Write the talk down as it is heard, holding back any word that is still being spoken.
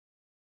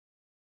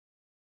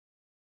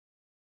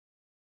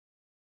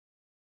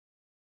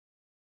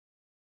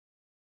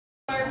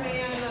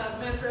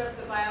member of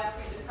the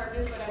biology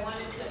department, but I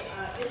wanted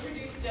to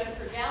introduce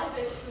Jennifer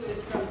Galovich, who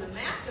is from the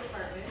math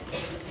department.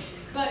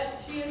 But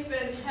she has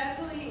been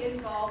heavily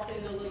involved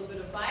in a little bit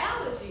of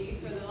biology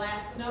for the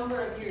last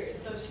number of years.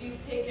 So she's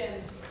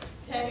taken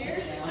 10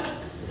 years.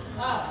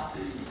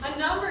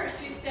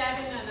 She's sat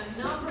in on a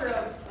number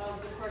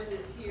of the courses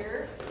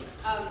here,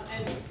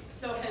 and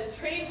so has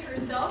trained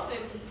herself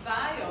in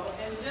bio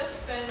and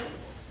just spent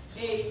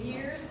a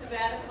year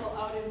sabbatical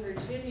out in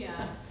Virginia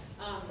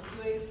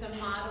doing some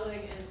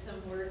modeling and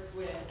some work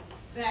with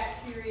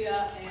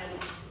bacteria and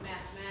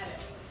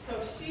mathematics.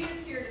 So she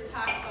is here to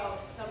talk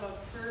about some of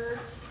her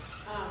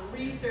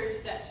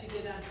research that she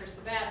did on her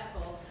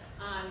sabbatical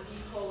on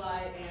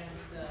E.coli and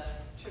the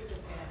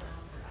Tryptophan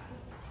Operon.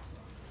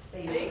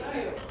 Thank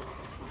you.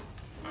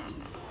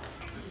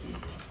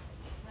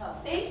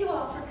 Well, thank you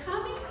all for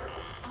coming.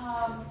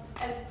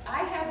 As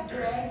I have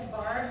dragged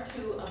Barb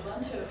to a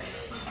bunch of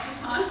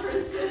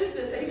conferences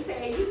that they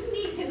say,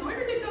 in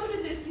order to go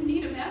to this, you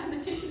need a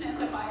mathematician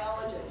and a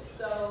biologist.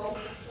 So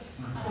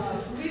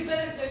we've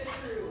been a good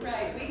crew.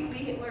 Right,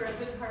 we're a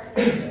good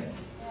partnership.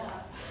 Yeah.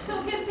 So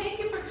again, thank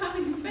you for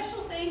coming.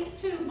 Special thanks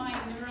to my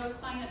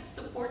neuroscience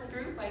support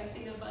group. I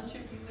see a bunch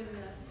of you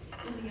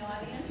in the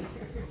audience.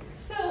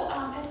 So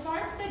as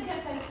Barb said,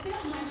 yes, I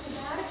spent my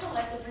sabbatical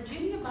at the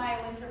Virginia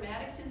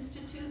Bioinformatics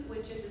Institute,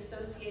 which is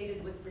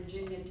associated with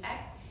Virginia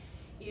Tech,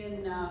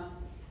 in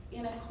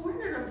a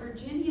corner of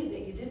Virginia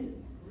that you didn't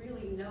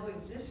really know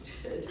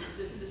existed,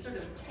 this sort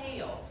of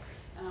tail.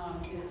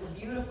 It's a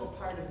beautiful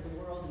part of the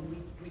world,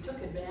 and we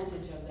took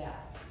advantage of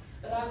that.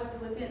 But I was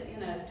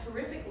in a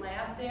terrific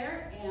lab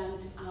there,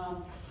 and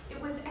it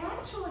was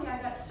actually,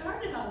 I got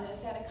started on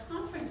this at a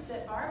conference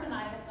that Barb and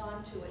I had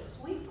gone to at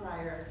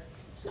Sweetbriar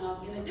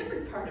in a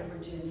different part of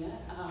Virginia.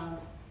 Oh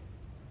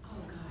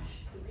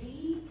gosh,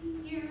 3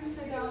 years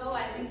ago,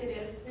 I think it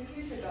is, 3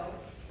 years ago.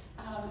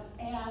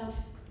 And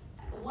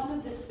one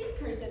of the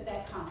speakers at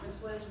that conference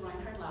was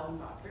Reinhard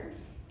Lauenbacher,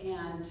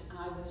 and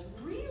I was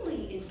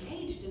really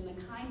engaged in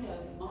the kind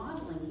of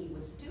modeling he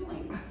was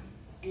doing,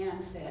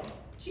 and said,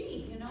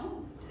 gee,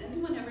 did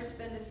anyone ever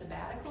spend a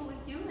sabbatical with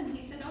you? And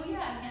he said, oh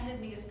yeah, and handed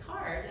me his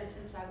card. And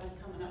since I was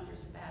coming up for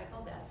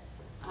sabbatical, that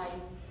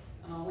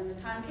when the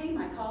time came,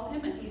 I called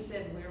him and he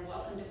said, we're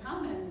welcome to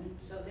come. And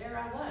so there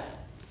I was.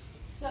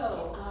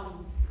 So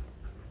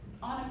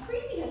on a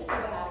previous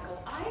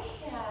sabbatical, I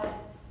had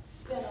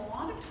spent a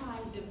lot of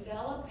time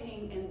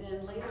developing, and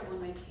then later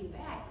when I came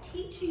back,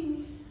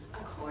 teaching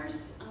a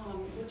course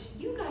which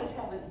you guys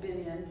haven't been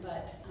in,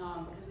 but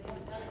because we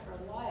haven't done it for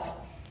a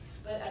while.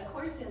 But a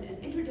course in an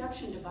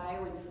introduction to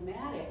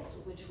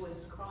bioinformatics, which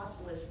was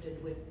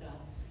cross-listed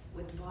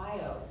with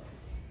bio.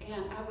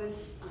 And I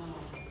was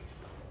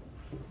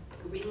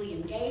really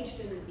engaged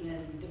in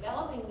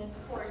developing this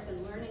course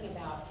and learning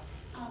about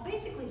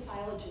basically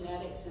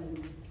phylogenetics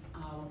and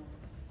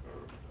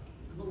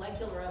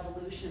molecular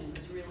evolution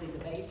was really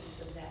the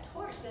basis of that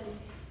course. And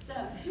so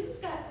students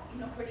got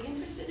pretty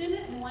interested in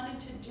it and wanted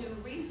to do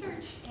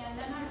research. And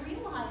then I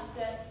realized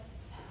that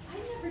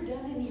I'd never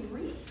done any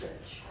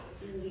research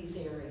in these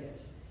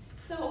areas.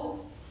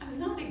 So I'm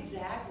not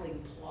exactly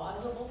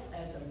plausible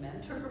as a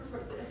mentor for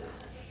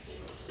this.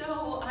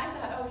 So I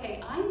thought,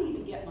 okay, I need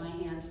to get my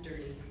hands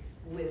dirty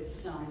with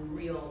some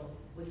real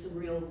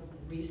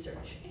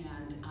research.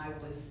 And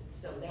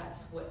so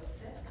that's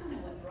kind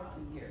of what brought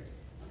me here.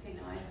 Okay,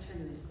 now I just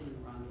turned this thing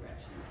the wrong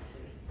direction, let's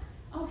see.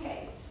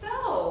 Okay,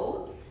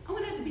 so I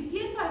wanted to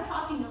begin by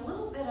talking a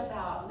little bit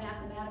about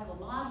mathematical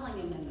modeling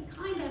and then the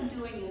kind I'm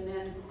doing, and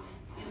then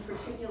in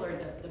particular,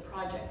 the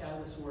project I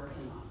was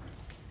working on.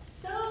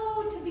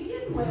 So to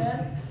begin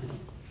with,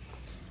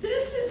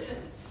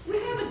 we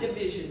have a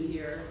division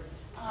here.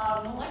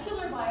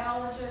 Molecular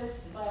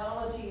biologists,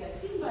 biology as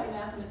seen by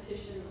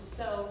mathematicians.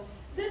 So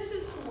this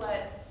is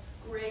what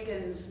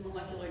Reagan's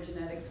molecular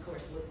genetics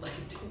course looked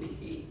like to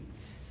me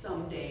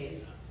some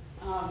days.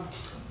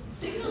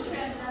 Signal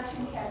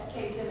transduction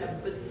cascades and a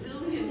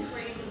bazillion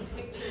crazy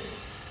pictures.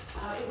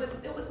 It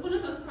was one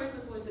of those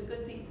courses where it was a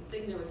good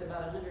thing there was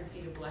about 100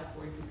 feet of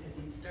blackboard, because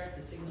he'd start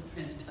the signal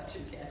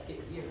transduction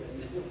cascade here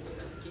and then it would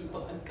just keep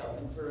on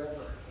going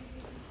forever.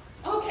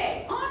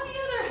 Okay, on the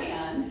other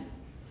hand,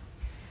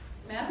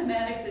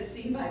 mathematics as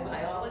seen by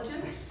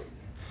biologists.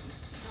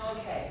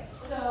 Okay,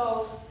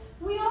 so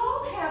we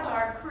all have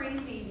our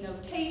crazy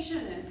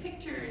notation and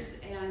pictures,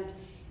 and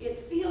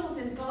it feels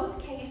in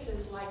both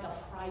cases like a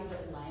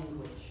private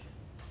language.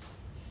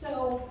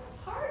 So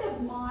part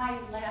of my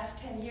last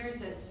 10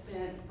 years has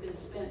been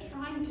spent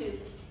trying to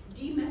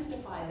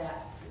demystify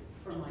that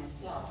for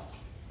myself.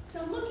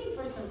 So looking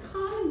for some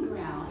common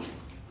ground,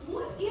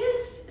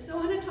 so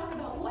I want to talk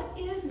about what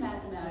is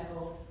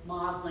mathematical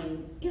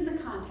modeling in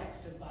the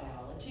context of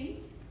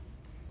biology.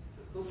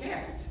 Who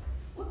cares?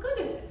 What good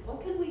is it?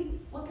 What can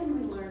we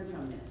learn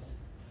from this?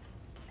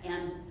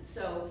 And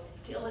so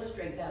to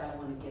illustrate that, I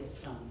want to give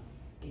some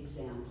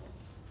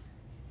examples.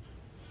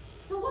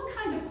 So what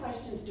kind of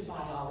questions do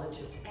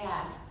biologists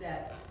ask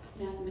that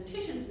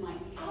mathematicians might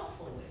be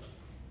helpful with?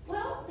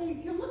 Well,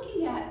 you're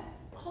looking at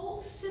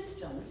whole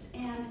systems,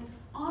 and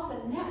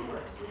often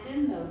networks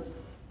within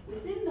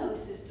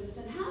those systems,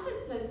 and how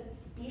does the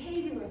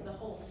behavior of the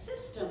whole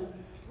system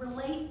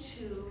relate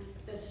to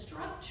the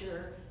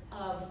structure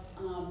of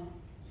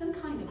some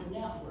kind of a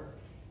network?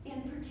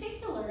 In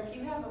particular, if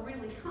you have a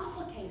really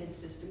complicated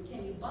system,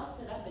 can you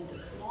bust it up into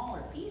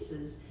smaller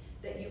pieces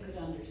that you could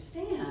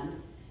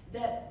understand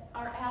that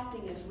are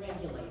acting as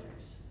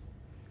regulators?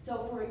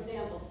 So, for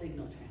example,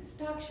 signal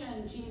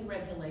transduction, gene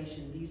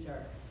regulation, these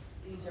are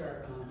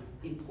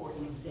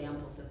important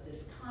examples of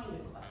this kind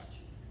of question.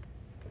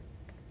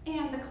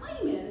 And the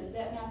claim is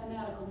that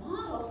mathematical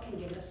models can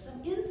give us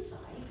some insight.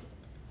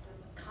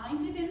 What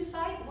kinds of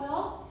insight?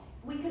 Well,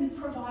 we can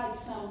provide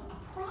some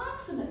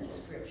approximate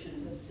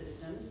descriptions of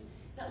systems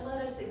that let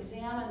us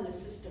examine the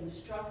system's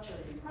structure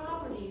and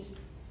properties.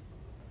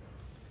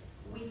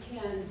 We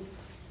can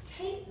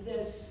take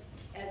this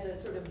as a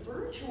sort of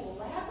virtual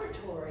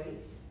laboratory,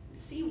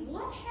 see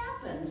what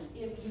happens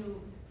if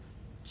you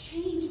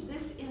change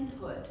this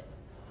input,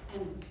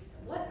 and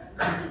what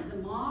does the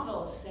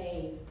model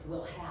say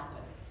will happen?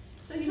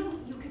 So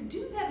you can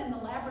do that in the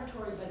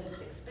laboratory, but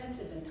it's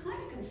expensive and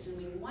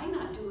time-consuming. Why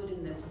not do it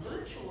in this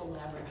virtual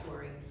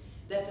laboratory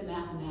that the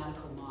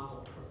mathematical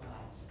model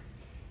provides?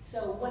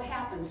 So what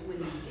happens when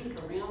you dink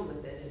around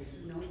with it,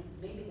 and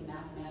maybe the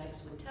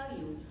mathematics would tell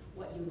you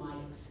what you might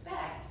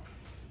expect.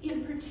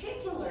 In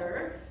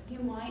particular, you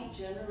might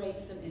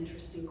generate some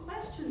interesting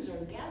questions or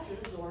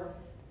guesses, or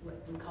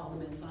what we call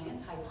them in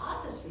science,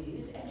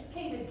 hypotheses,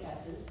 educated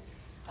guesses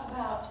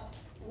about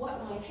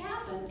what might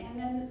happen, and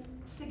then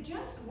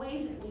suggest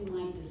ways that we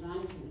might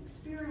design some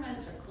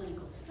experiments or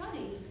clinical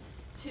studies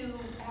to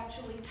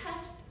actually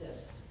test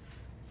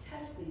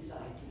these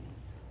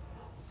ideas.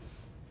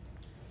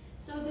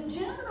 So the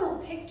general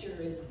picture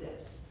is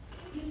this.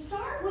 You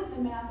start with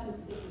the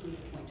this isn't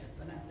a pointer,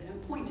 but I'm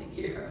pointing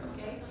here,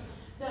 okay?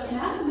 The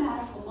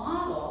mathematical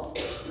model,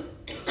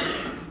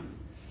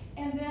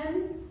 and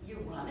then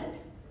you run it.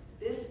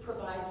 This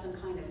provides some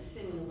kind of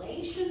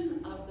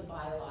simulation of the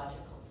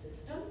biological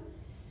system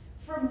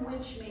from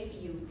which maybe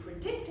you've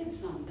predicted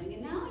something,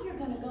 and now you're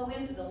going to go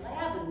into the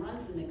lab and run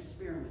some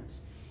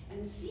experiments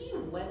and see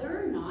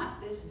whether or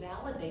not this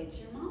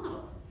validates your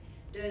model.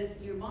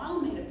 Does your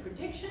model make a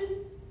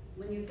prediction?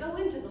 When you go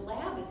into the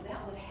lab, is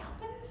that what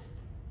happens?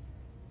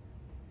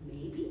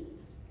 Maybe,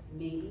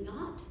 maybe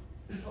not.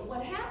 But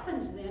what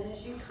happens then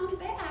is you come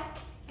back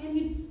and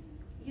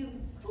you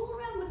fool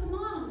around with the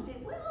model and say,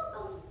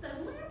 well, the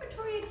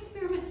laboratory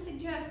experiment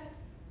suggests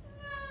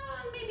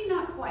maybe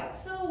not quite.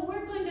 So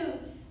we're going to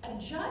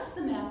adjust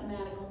the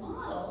mathematical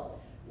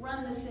model,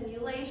 run the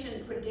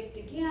simulation, predict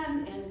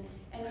again,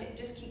 and it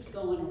just keeps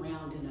going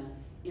around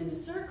in a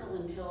circle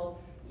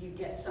until you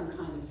get some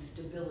kind of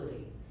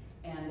stability.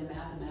 And the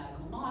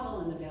mathematical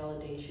model and the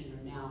validation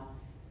are now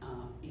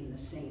in the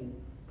same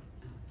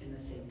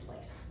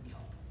place, we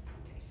hope.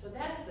 Okay, so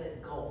that's the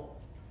goal.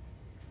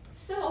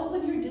 So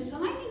when you're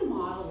designing a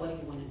model, what do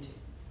you want to do?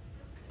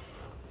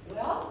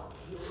 Well,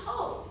 you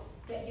hope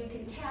that you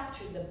can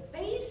capture the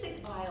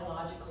basic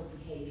biological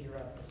behavior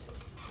of the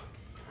system.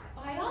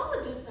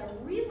 Biologists are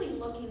really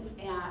looking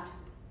at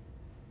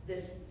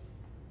this,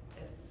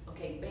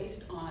 okay,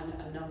 based on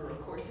a number of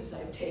courses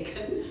I've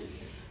taken,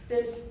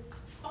 this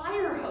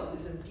fire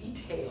hose of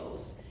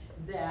details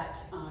that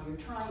you're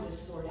trying to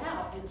sort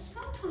out, and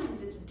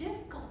sometimes it's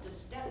difficult to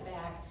step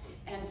back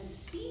and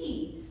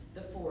see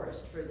the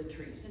forest for the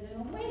trees. And in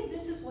a way,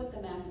 this is what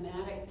the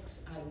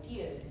mathematics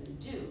idea is going to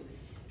do.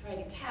 Try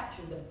to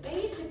capture the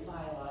basic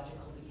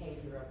biological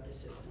behavior of the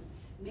system.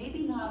 Maybe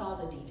not all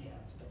the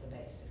details, but the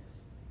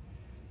basics.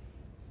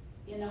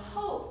 In a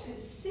hope to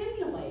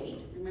simulate,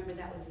 remember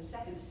that was the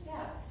second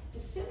step, to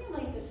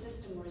simulate the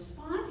system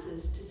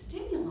responses to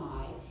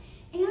stimuli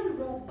and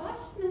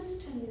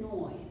robustness to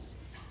noise.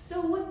 So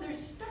when there's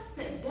stuff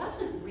that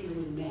doesn't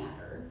really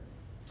matter,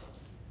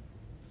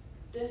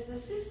 does the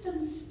system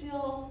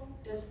still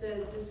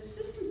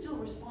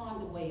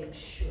respond the way it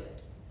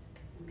should?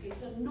 Okay,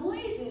 so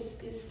noise is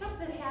stuff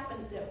that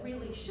happens that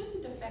really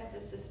shouldn't affect the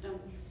system,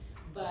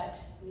 but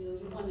you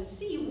want to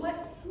see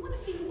what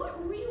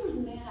really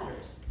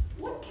matters.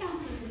 What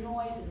counts as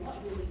noise and what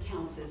really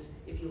counts as,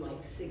 if you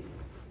like, signal.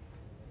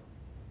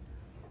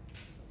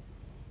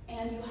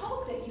 And you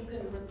hope that you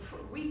can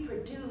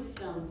reproduce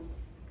some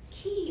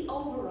key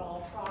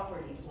overall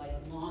properties like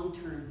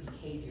long-term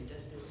behavior.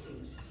 Does this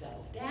thing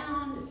settle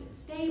down? Is it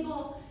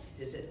stable?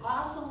 Does it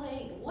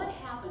oscillate? What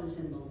happens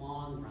in the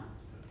long run?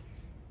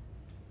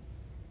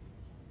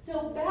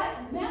 So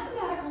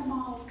mathematical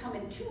models come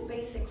in two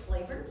basic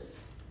flavors,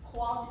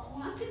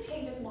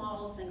 quantitative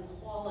models and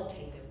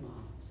qualitative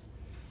models.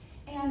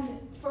 And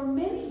for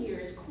many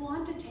years,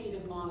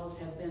 quantitative models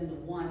have been the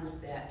ones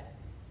that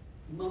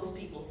most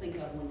people think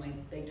of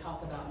when they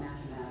talk about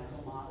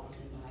mathematical models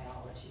in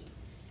biology.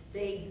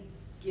 They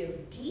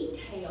give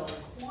detailed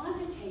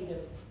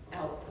quantitative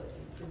output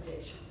and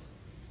predictions.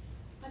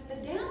 But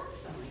the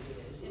downside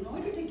is, in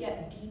order to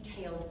get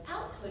detailed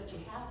output, you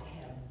have to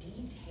have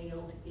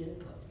detailed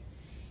input.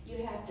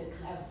 You have to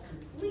have a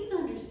complete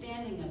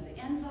understanding of the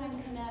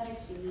enzyme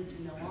kinetics. You need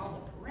to know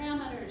all the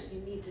parameters.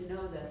 You need to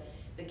know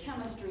the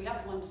chemistry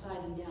up one side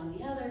and down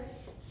the other.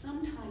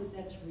 Sometimes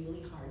that's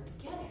really hard to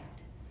get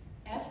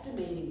at.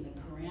 Estimating the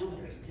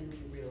parameters can be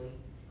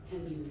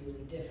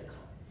really difficult.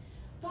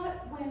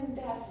 But when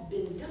that's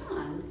been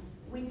done,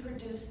 we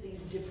produce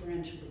these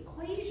differential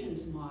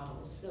equations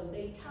models. So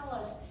they tell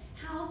us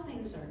how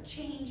things are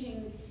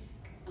changing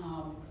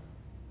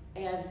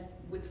as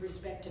with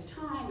respect to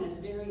time as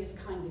various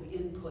kinds of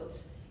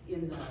inputs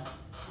in the,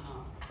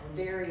 or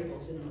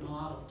variables in the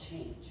model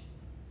change.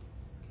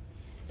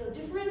 So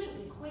differential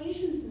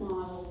equations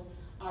models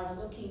are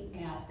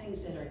looking at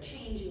things that are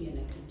changing in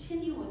a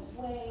continuous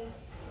way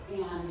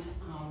and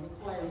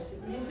require a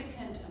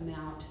significant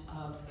amount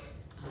of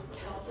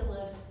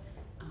calculus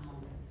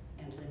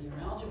and linear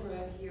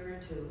algebra here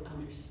to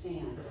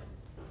understand.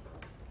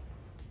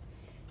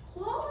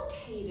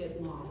 Qualitative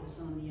models,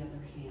 on the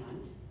other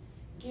hand,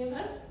 give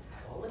us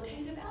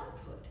qualitative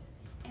output.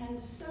 And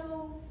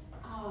so,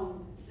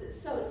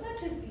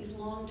 such as these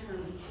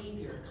long-term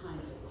behavior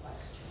kinds of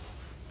questions.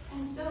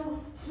 And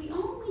so we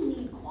only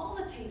need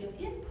qualitative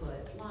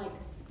input, like,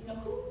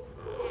 who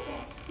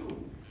affects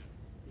whom?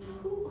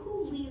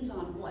 Who leans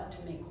on what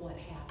to make what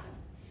happen?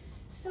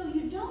 So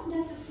you don't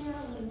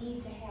necessarily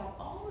need to have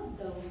all of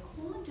those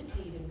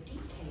quantitative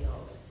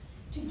details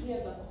to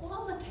give a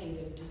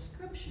qualitative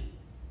description.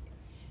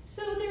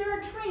 So there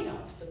are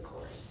trade-offs, of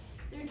course.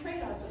 There are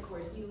trade-offs, of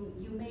course.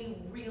 You may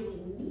really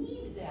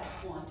need that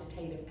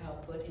quantitative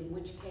output, in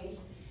which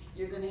case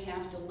you're going to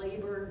have to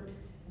labor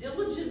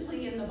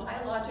diligently in the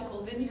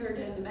biological vineyard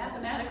and the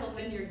mathematical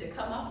vineyard to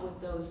come up with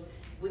those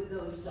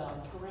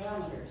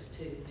parameters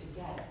to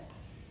get it.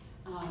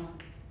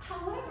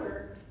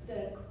 However,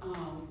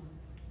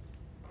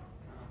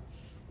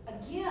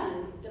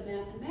 again, the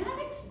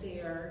mathematics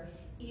there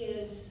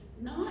is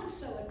not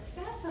so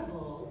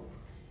accessible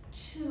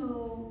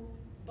to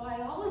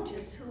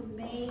biologists who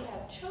may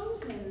have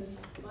chosen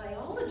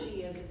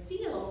biology as a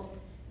field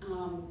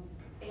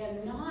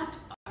and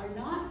are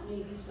not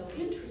maybe so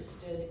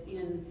interested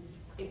in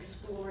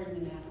exploring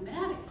the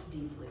mathematics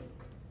deeply.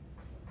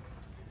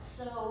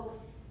 So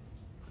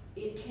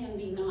it can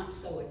be not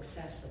so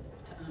accessible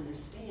to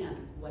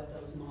understand what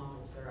those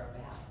models are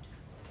about.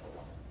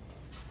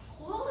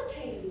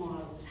 Qualitative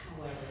models,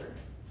 however,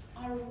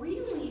 are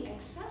really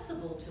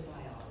accessible to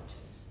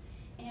biologists.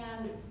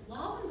 And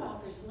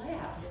Laubenbacher's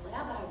lab, the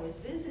lab I was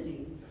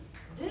visiting,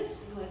 this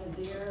was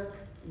their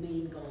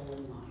main goal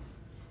in life,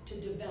 to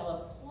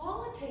develop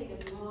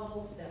qualitative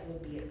models that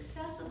would be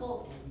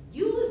accessible and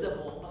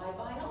usable by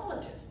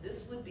biologists.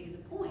 This would be the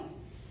point.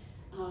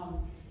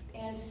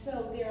 And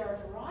so there are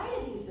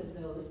varieties of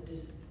those,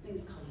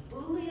 things called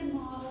Boolean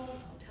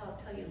models. I'll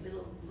tell you a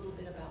little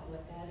bit about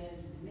what that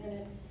is in a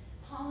minute.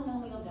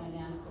 Polynomial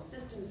dynamical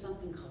systems,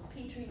 something called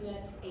Petri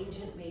nets,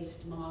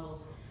 agent-based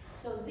models.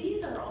 So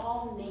these are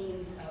all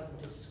names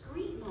of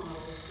discrete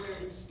models where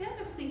instead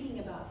of thinking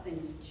about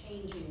things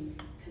changing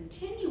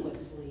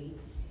continuously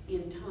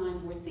in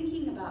time, we're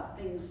thinking about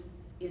things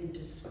in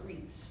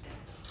discrete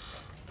steps.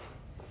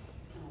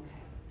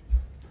 Okay.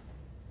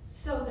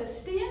 So the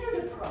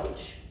standard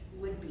approach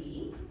would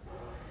be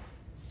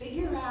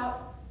figure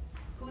out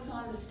who's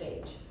on the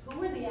stage,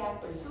 who are the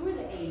actors, who are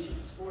the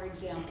agents, for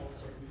example,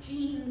 certain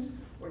genes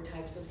or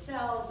types of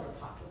cells or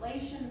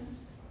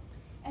populations,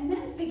 and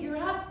then figure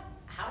out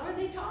how are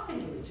they talking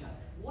to each other?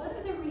 What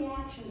are the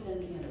reactions and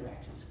the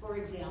interactions? For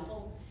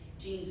example,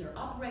 genes are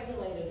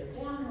upregulated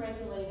or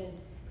downregulated,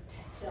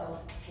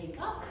 cells take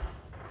up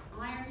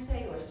iron,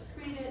 say, or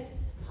secrete it,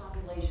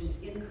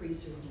 populations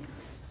increase or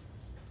decrease.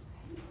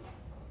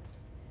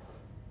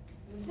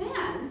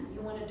 Then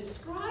you want to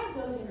describe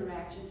those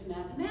interactions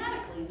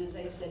mathematically, and as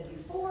I said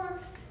before,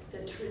 the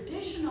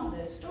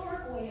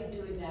historic way of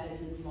doing that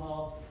is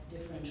involve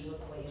differential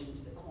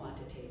equations, the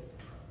quantitative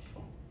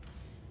approach.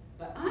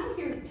 But I'm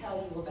here to tell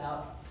you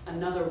about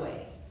another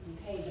way,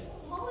 okay? The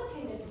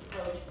qualitative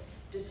approach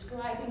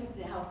describing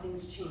how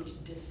things change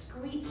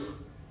discretely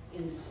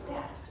in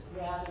steps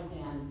rather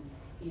than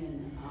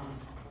in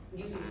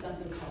using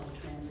something called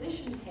a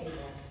transition table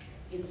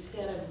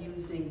instead of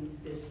using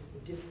this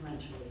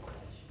differential equation.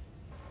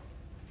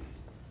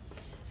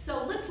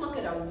 So let's look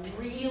at a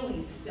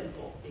really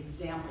simple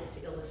example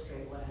to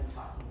illustrate what I'm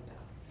talking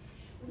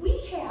about.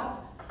 We have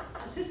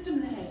a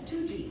system that has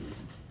two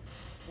genes.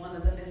 One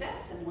of them is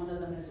X and one of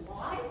them is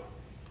Y,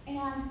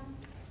 and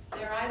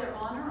they're either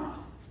on or off.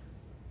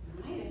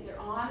 Right? If they're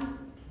on,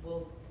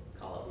 we'll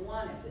call it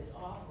 1. If it's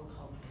off, we'll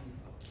call it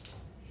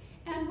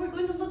 0. And we're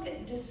going to look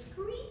at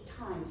discrete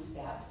time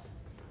steps.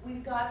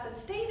 We've got the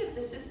state of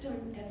the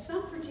system at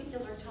some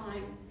particular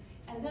time,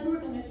 and then we're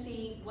going to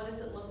see what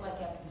does it look like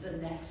at the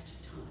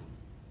next time.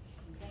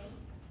 Okay?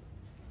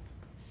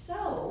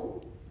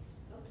 So,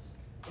 oops,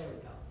 there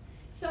we go.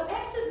 So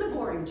X is the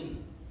boring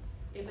gene.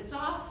 If it's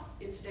off,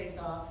 it stays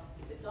off.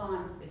 If it's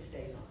on, it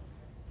stays on.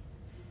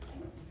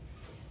 Okay?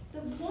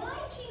 The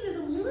Y gene is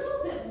a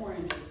little bit more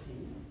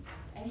interesting,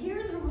 and here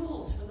are the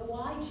rules for the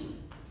Y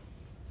gene.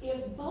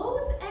 If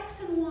both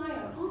X and Y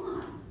are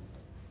on,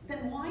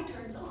 Y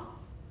turns on.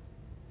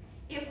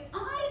 If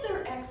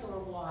either X or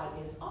Y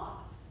is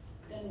off,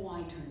 then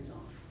Y turns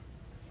on.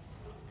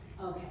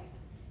 Okay,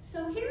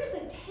 so here's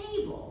a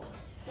table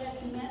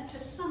that's meant to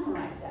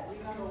summarize that.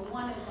 Remember,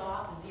 1 is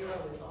off, 0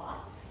 is off.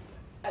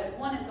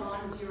 1 is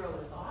on, 0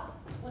 is off.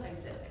 What I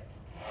said there.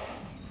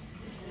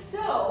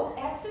 So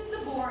X is the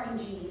boron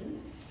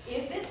gene.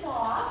 If it's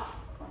off,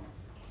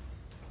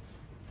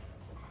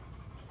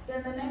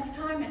 then the next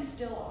time it's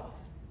still off.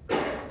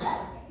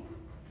 Okay.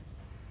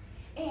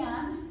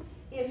 And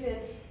if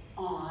it's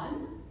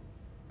on,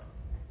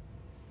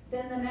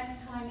 then the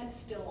next time it's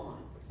still on.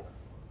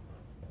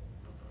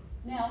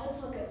 Now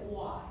let's look at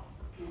Y.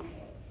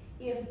 Okay.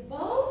 If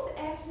both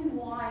X and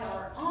Y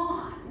are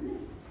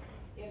on,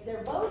 if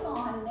they're both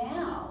on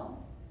now,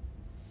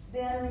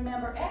 then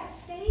remember X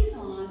stays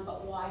on,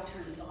 but Y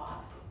turns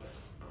off.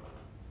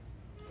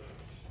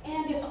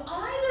 And if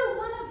either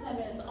one of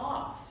them is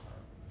off,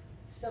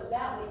 so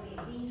that would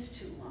be these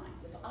two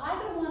lines. If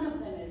either one of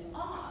them is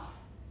off,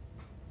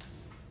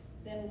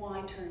 then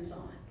Y turns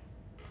on.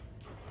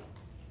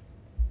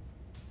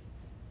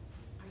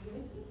 Are you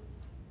with me?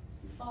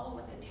 You follow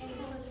what the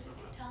table is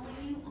telling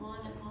you,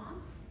 on and off?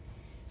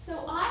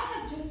 So I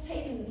have just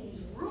taken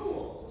these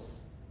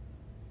rules,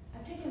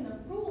 I've taken the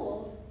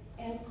rules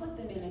and put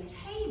them in a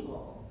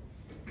table.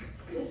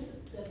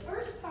 The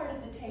first part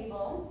of the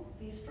table,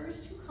 these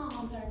first two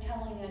columns are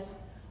telling us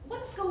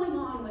what's going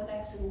on with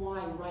X and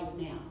Y right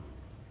now.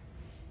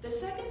 The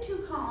second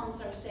two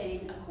columns are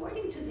saying,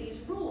 according to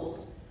these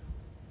rules,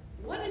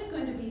 what is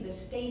going to be the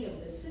state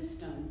of the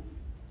system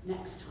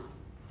next time?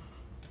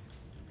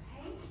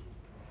 Okay?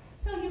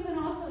 So you can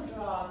also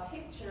draw a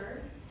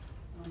picture,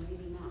 or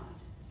maybe not.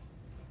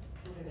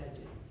 What did I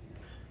do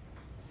here?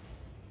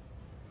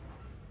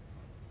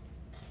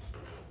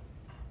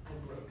 I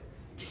broke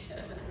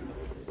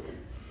it.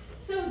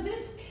 So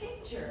this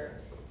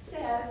picture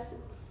says,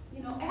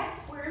 you know,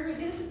 X, wherever it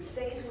is, it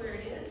stays where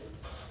it is.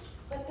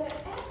 But that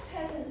X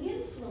has an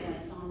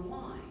influence on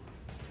Y.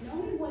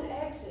 Knowing what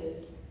X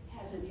is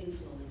has an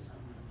influence on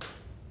Y.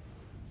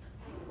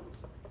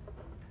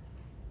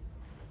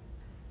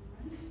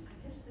 All right,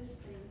 I guess this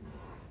thing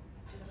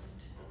I'll just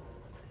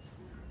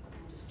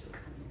do it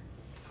from here.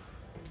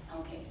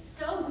 Okay,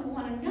 so we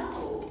want to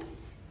know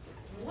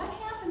what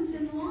happens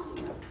in the long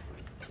run.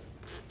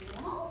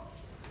 Well,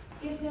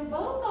 if they're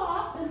both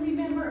off, then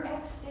remember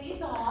X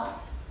stays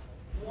off,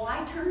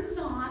 Y turns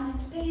on and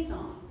stays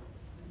on.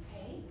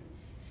 Okay?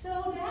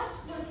 So that's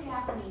what's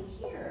happening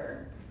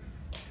here.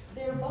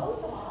 They're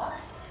both off,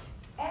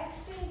 X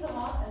stays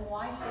off and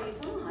Y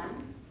stays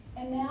on,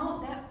 and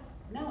now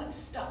it's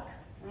stuck,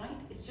 right?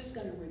 It's just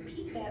going to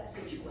repeat that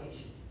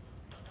situation.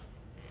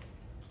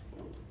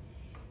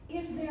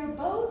 If they're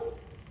both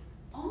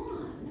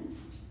on,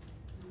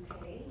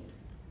 okay,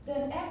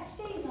 then X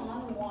stays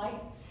on and Y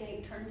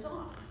turns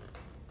on.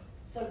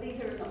 So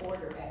these are in the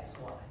order X,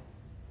 Y.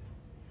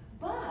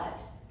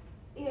 But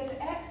if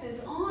X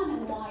is on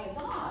and Y is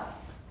off,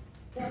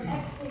 then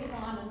X stays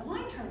on and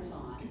Y turns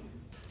on.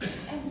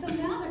 And so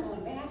now they're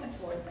going back and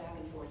forth, back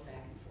and forth,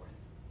 back and forth.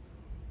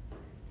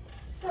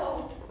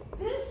 So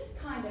this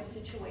kind of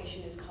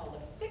situation is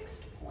called a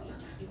fixed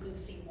point. You can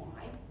see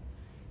why.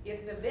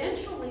 If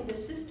eventually the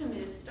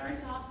system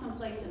starts off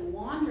someplace and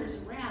wanders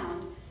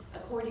around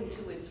according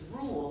to its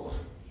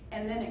rules,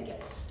 and then it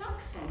gets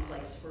stuck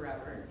someplace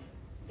forever,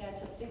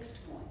 that's a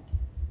fixed point.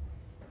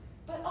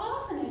 But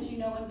often, as you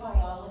know in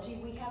biology,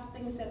 we have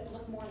things that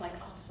look more like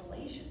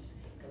oscillations.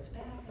 It goes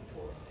back and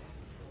forth, back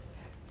and forth,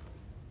 back and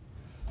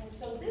forth. And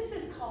so this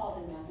is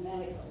called in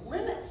mathematics a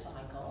limit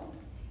cycle.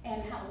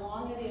 And how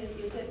long it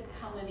is it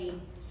how many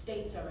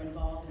states are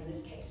involved? In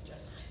this case,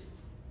 just 2.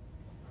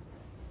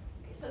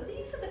 Okay, so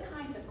these are the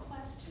kinds of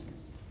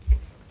questions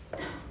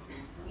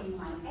we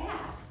might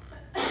ask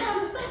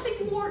about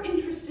something more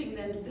interesting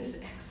than this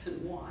X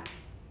and Y.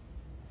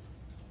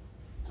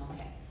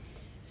 Okay,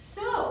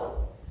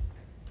 so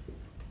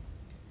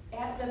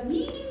at the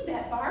meeting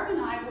that Barb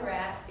and I were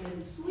at in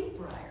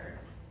Sweetbriar,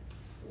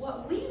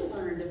 what we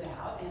learned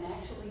about and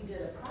actually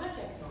did a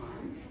project on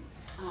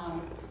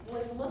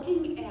was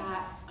looking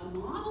at a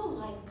model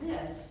like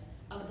this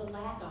of the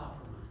lac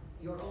operon.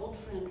 Your old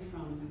friend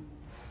from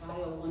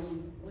Bio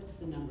 1, what's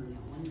the number now?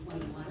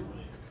 121?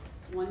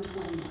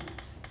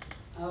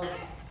 121.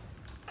 Okay.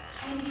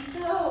 And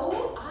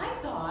so I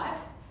thought,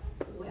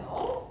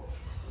 well,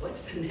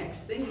 what's the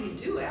next thing you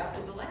do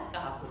after the lac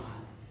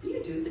operon?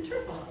 You do the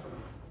Tryptophan.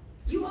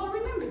 You all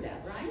remember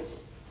that, right?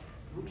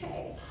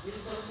 Okay, you're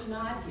supposed to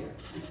nod here.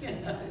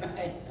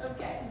 Right,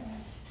 okay.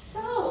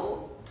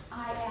 So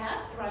I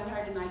asked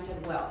Reinhard and I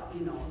said, well,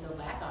 you know, the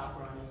lac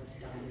operon was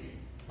done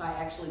by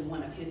actually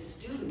one of his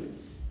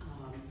students.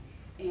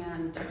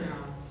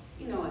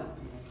 You know,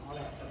 all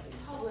that stuff been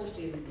published,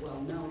 and well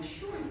known,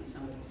 surely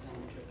somebody's done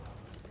the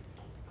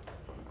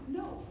Tryptophan.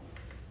 No,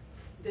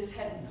 this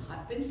had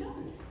not been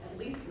done. At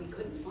least we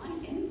couldn't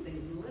find anything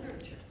in the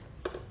literature.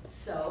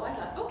 So I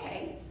thought,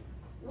 okay,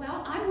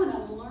 well, I want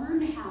to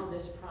learn how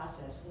this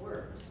process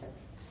works.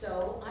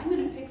 So I'm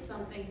going to pick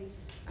something,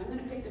 I'm going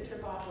to pick the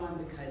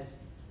Tryptophan because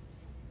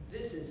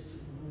this is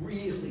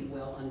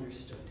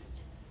understood.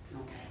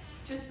 Okay,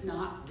 just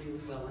not really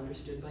well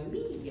understood by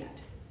me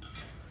yet.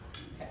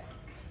 Okay.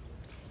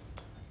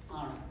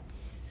 All right.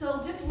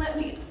 So just let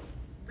me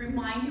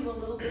remind you a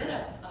little bit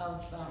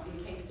of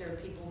in case there are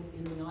people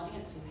in the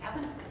audience who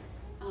haven't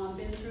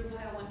been through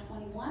Bio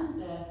 121,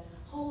 the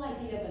whole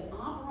idea of an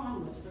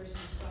operon was first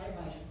described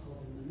by Jacob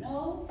and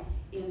Monod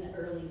in the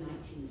early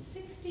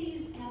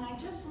 1960s, and I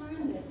just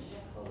learned that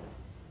Jacob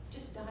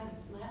just died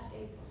last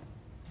April,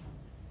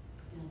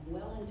 and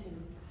well into,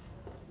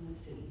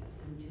 let's see,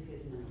 into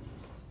his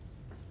 90s.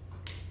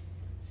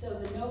 So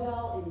the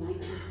Nobel in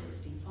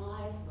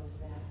 1965 was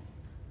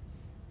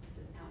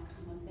an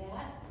outcome of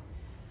that.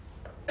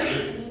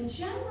 And in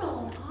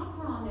general, an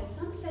operon is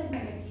some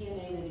segment of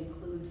DNA that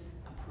includes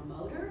a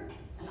promoter,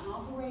 an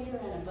operator,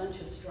 and a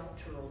bunch of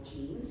structural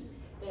genes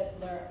that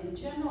are, in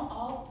general,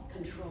 all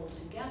controlled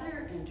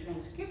together, and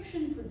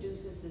transcription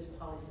produces this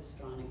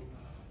polycistronic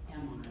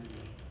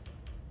mRNA.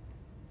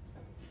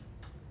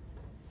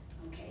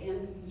 Okay,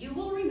 and you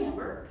will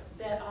remember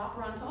that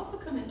operons also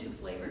come in two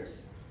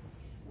flavors.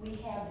 We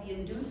have the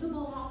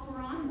inducible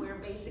operon, where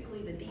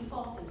basically the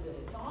default is that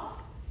it's off,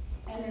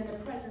 and in the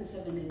presence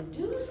of an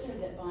inducer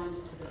that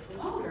binds to the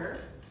promoter,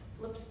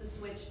 flips the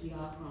switch, the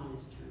operon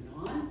is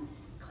turned on.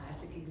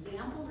 Classic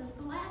example is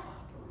the lab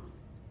operon.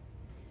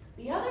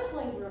 The other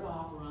flavor of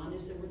operon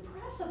is the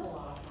repressible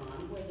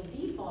operon, where the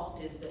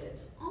default is that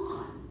it's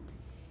on,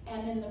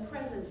 and in the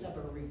presence of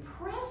a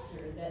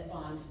repressor that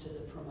binds to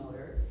the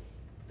promoter,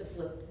 the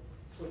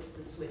flips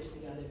the switch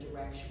the other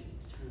direction,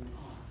 it's turned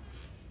off.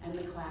 And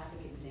the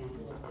classic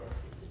example of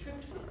this is the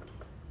tryptophan.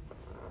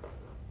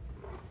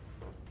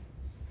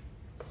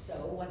 So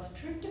what's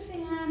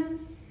tryptophan?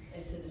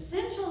 It's an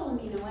essential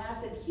amino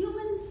acid.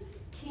 Humans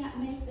can't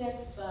make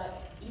this,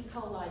 but E.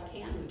 coli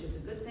can, which is a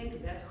good thing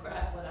because that's what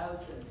I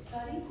was going to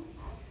study.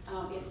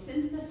 It's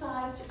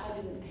synthesized. I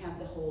didn't have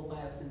the whole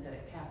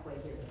biosynthetic pathway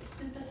here, but it's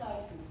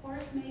synthesized from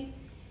porous mate.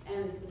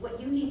 And what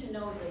you need to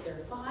know is that there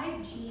are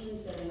 5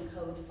 genes that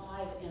encode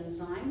 5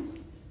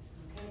 enzymes,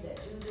 okay, that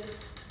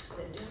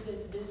do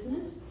this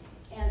business.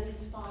 And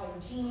these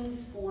 5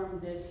 genes form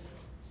this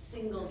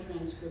single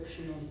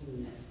transcriptional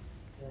unit,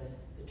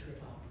 the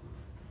Tryptophan.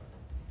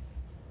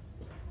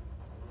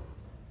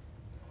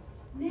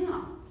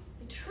 Now,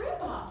 the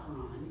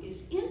Tryptophan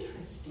is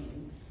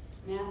interesting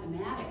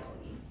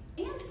mathematically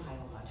and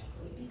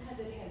biologically because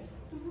it has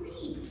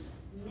 3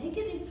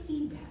 negative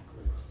feedback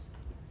loops: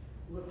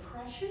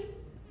 repression,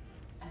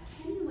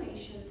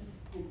 attenuation,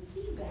 and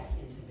feedback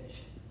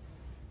inhibition.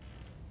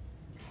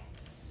 Okay,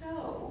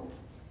 so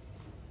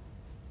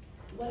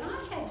what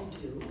I had to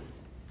do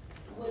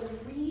was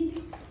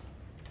read,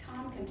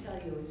 Tom can tell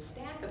you, a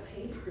stack of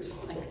papers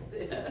like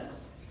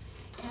this.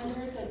 And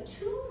there's a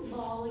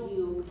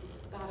 2-volume,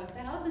 about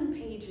 1,000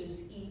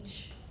 pages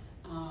each,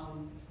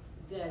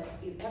 that's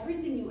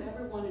everything you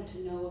ever wanted to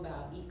know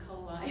about E.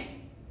 coli,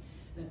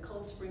 the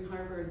Cold Spring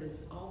Harbor,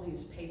 there's all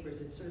these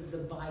papers. It's sort of the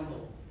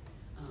Bible,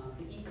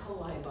 the E.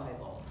 coli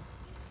Bible.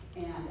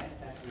 And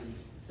Stephanie,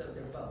 so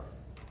they're both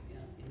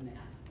in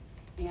that.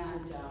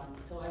 And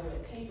so I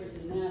read papers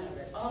in that. I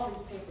read all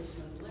these papers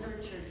from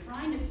literature,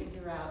 trying to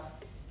figure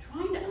out,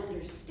 trying to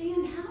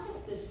understand, how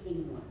does this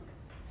thing work?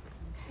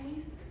 Okay?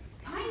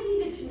 I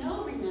needed to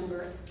know,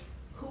 remember,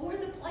 who are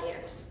the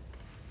players?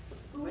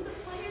 Who are the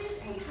players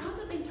and how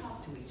do they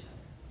talk to each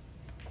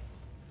other?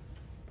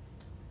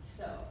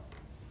 So,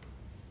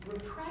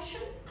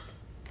 repression.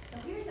 So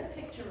here's a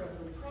picture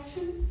of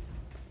repression.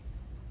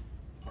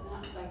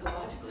 Not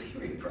psychologically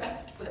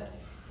repressed, but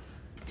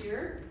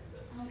here.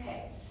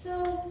 Okay,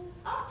 so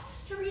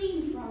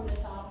upstream from this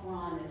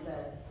operon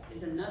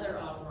is another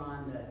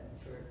operon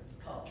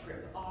called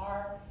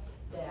TRPR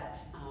that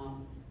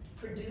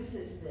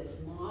produces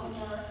this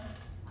monomer,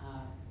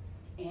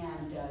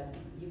 and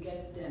you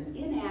get an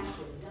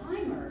inactive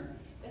dimer,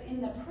 but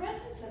in the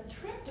presence of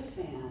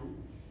tryptophan,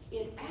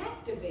 it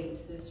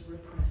activates this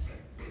repressor.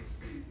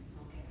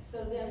 Okay,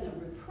 so then the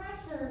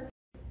repressor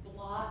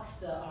blocks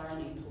the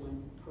RNA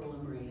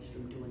polymerase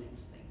from doing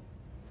its thing.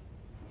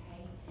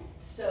 Okay,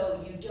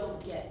 so you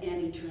don't get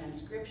any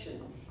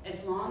transcription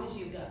as long as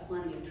you've got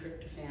plenty of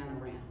tryptophan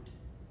around,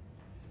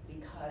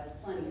 because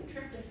plenty of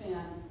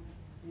tryptophan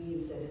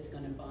means that it's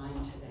going to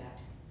bind to that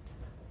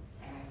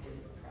active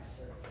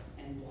repressor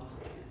and block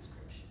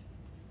transcription.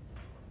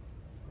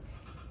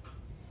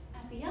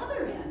 At the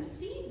other end,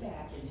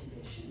 feedback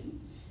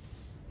inhibition,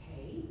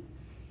 okay,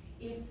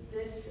 if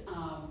this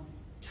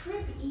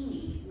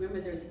TRPE,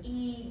 remember there's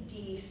E,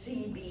 D,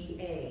 C, B,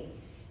 A,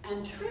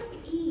 and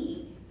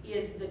TRPE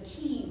is the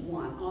key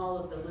one. All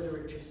of the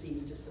literature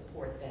seems to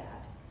support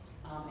that.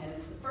 And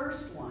it's the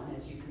first one,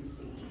 as you can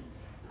see.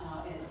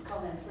 And it's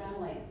called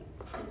anthranolate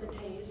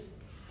synthetase.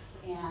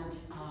 And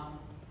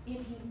if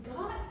you've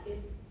got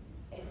it,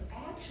 it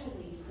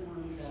actually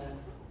forms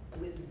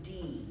with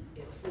D,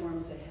 it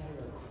forms a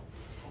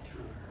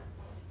heterotetramer.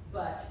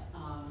 But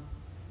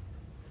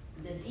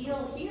the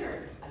deal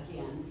here,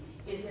 again,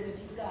 is that if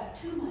you've got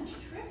too much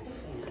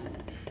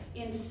tryptophan,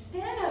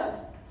 instead of,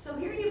 so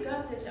here you've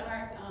got this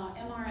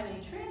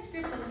mRNA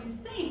transcript, and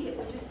you'd think it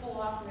would just just go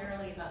off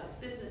merrily about its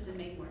business and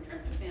make more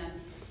tryptophan.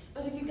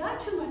 But if you got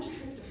too much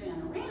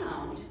tryptophan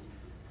around,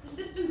 the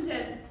system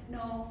says,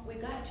 no,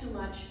 we've got too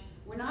much.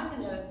 We're going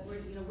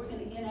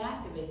to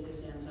inactivate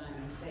this enzyme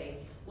and say,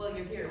 well,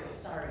 you're here, but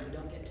sorry, you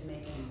don't get to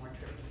make any more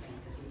tryptophan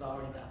because we've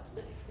already got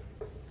plenty.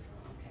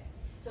 Okay.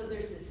 So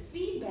there's this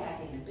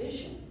feedback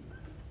inhibition.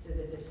 It says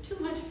if there's too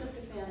much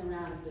tryptophan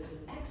around, if there's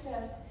an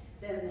excess,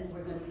 then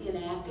we're going to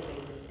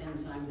inactivate this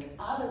enzyme that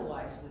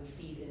otherwise would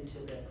feed into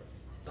the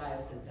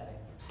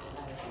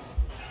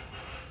biosynthesis.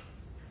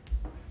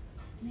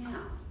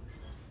 Now,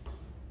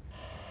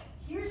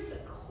 here's the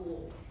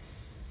cool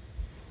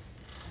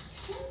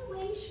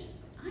attenuation.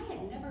 I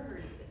had never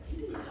heard of this. You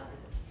didn't cover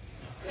this.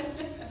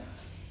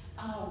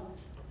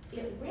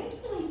 It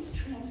regulates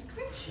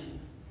transcription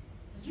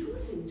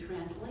using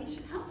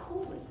translation. How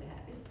cool is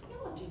that? Is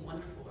biology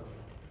wonderful or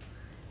what?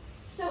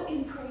 So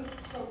in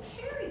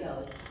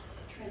prokaryotes,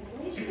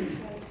 translation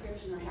and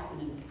transcription are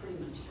happening pretty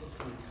much at the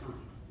same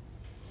time.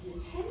 And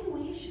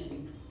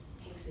attenuation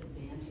takes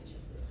advantage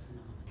of this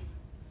phenomenon.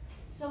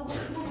 So what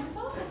we want to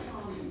focus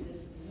on is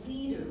this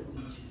leader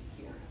region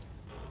here.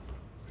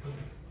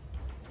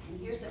 And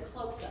here's a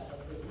close-up of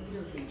the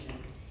leader region.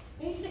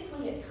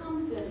 Basically, it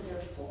comes in, there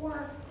are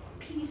 4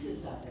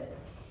 pieces of it.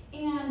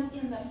 And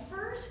in the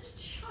first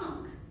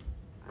chunk,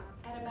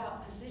 at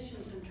about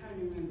positions, I'm trying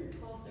to remember,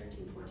 12,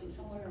 13, 14,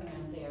 somewhere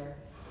around there,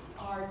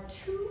 are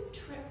 2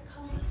 trip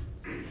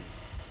codons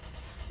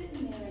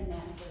sitting there in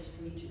that first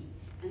region.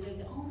 And they're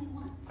the only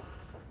ones.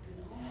 They're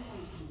the only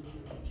ones in the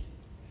leader region.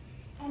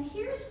 And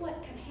here's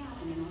what can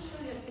happen, and I'll show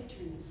you a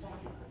picture in a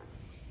second.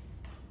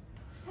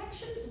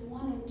 Sections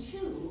 1 and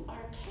 2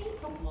 are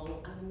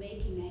capable of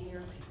making a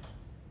hairpin.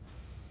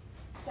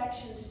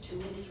 Sections 2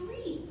 and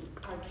 3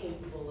 are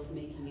capable of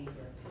making a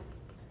hairpin.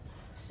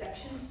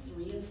 Sections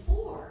 3 and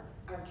 4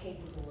 are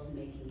capable of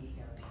making a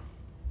hairpin.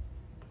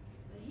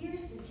 But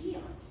here's the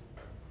deal.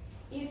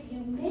 If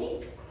you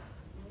make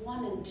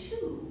 1 and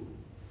 2,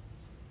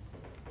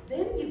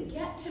 then you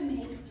get to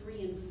make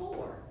 3 and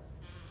 4.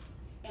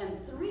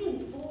 And 3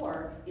 and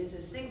 4 is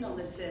a signal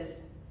that says,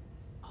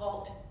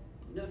 halt,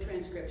 no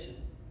transcription.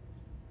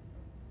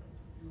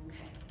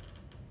 Okay.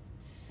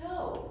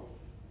 So,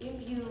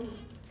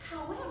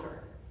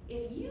 however,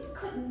 if you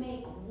could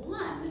make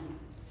 1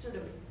 sort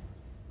of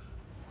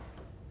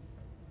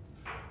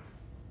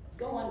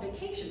go on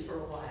vacation for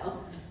a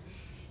while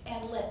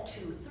and let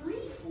 2, 3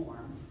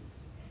 form,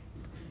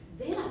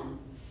 then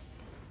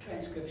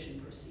transcription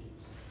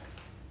proceeds.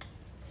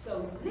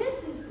 So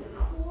this is the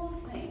cool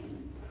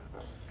thing.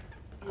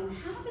 And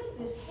how does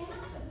this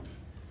happen?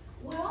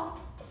 Well,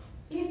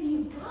 if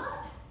you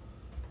got,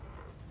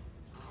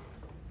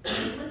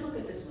 let's look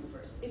at this one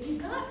first. If you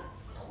got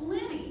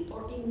plenty,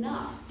 or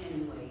enough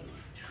anyway,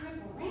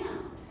 trip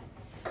around,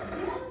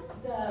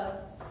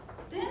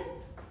 then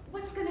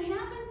what's going to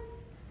happen?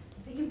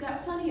 You've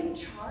got plenty of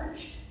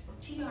charged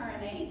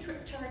tRNA,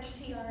 trip charged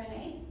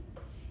tRNA.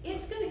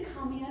 It's going to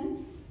come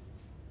in,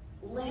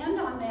 land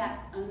on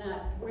that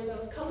where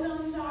those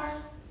codons are.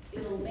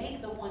 It'll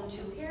make the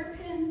 1-2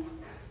 hairpin.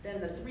 Then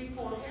the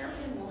 3-4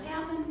 hairpin will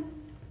happen,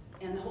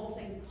 and the whole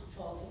thing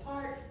falls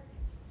apart.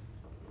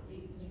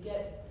 You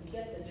get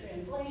the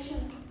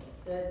translation.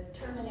 The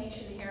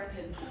termination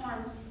hairpin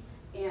forms,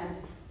 and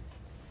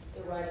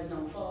the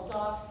ribosome falls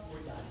off.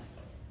 We're done.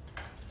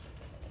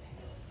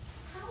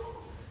 How?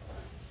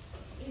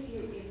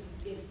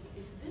 If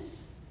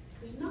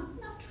there's not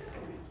enough trip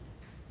around,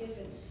 if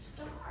it's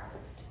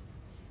starved,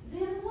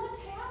 then what's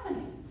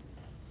happening?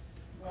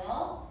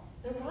 Well,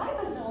 the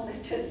ribosome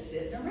is just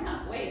sitting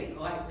around waiting.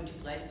 Oh, would you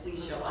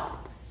please show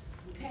up?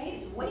 Okay,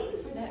 it's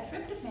waiting for that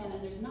tryptophan,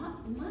 and there's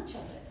not much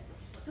of it.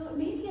 So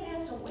maybe it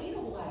has to wait a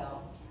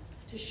while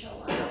to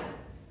show up.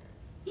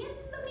 In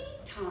the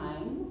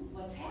meantime,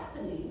 what's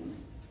happening?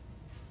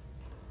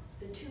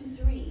 The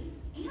 2-3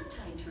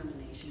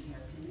 anti-termination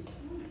hairpin is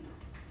forming.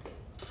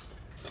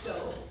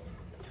 So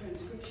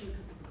transcription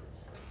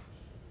completes.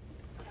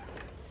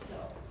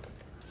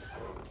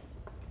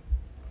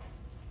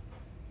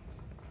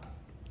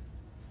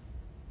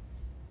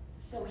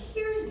 So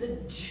here's the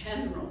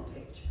general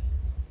picture.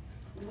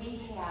 We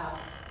have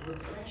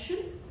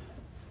repression.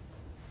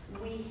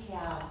 We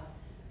have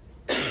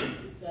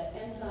the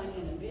enzyme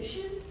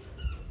inhibition.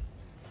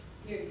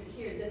 Here,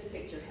 this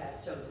picture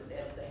shows it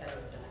as the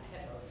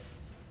heterotetramer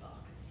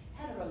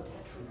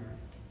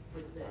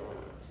with the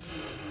D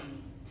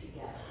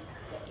together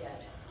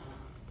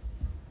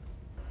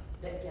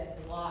that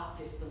get blocked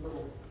if the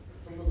little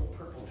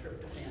purple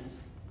tryptophans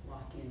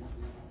lock in.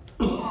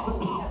 So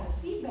we have the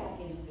feedback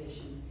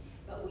inhibition,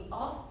 but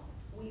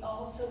we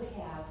also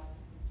have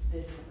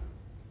this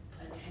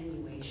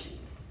attenuation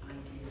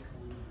idea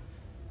going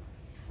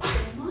on.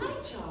 So my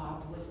job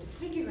was to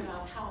figure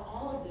out how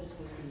all of this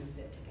was going to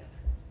fit together.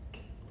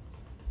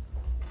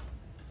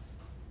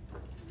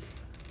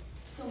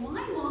 So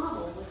my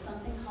model was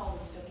something called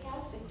a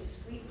stochastic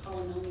discrete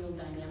polynomial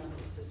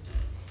dynamical system.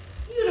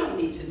 You don't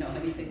need to know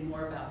anything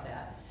more about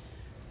that.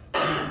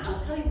 I'll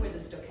tell you where the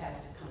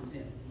stochastic comes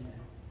in a minute.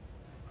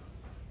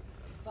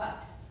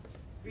 But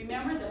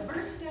remember, the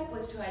first step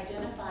was to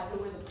identify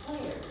who were the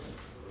players.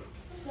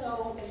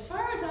 So as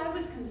far as I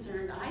was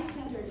concerned, I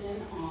centered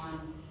in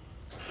on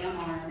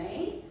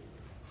mRNA,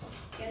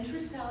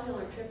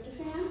 intracellular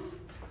tryptophan,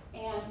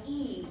 and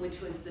E, which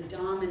was the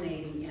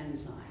dominating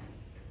enzyme,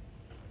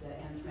 the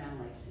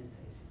anthranolate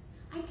synthase.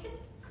 I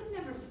could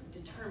never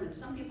determine.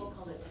 Some people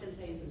called it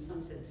synthase and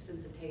some said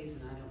synthetase,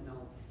 and I don't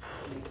know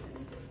if it makes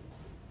any difference.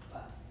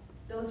 But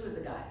those were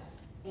the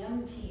guys,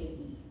 M, T,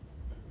 and E.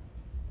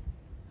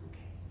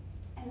 Okay.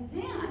 And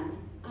then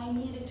I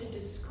needed to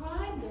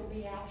describe the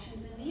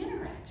reactions and the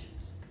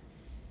interactions.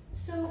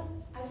 So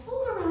I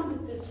fooled around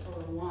with this for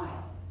a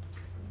while,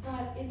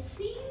 but it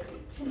seemed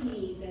to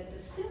me that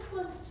the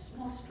simplest,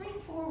 most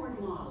straightforward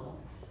model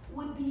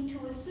would be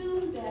to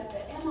assume that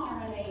the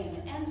mRNA and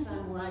the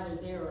enzyme were either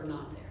there or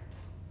not there.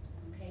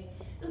 Okay?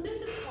 So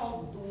this is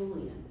called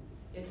Boolean.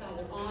 It's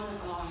either on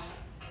or off,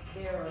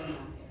 there or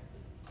not there.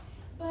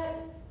 But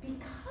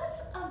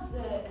because of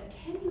the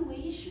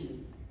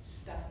attenuation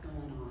stuff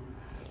going on,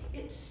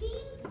 it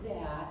seemed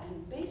that,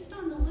 and based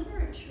on the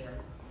literature,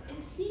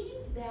 it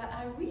seemed that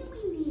I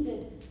really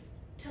needed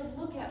to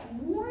look at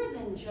more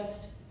than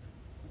just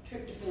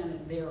tryptophan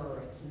is there or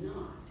it's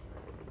not.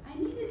 I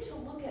needed to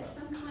look at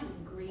some kind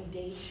of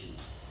gradation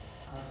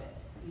of it.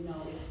 You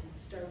know, it's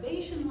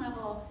starvation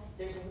level,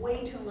 there's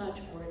way too much,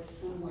 or it's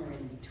somewhere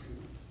in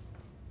between.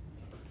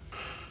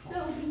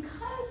 So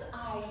because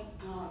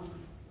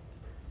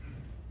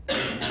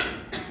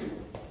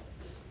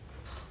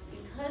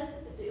because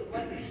it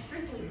wasn't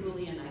strictly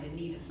Boolean, I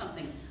needed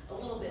something a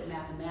little bit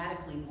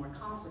mathematically more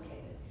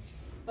complicated.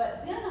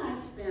 But then I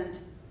spent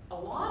a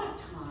lot of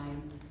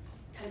time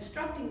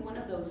constructing one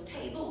of those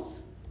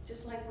tables,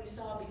 just like we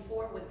saw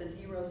before with the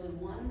zeros and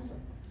ones,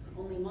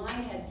 only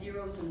mine had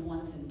zeros and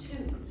ones and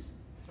twos.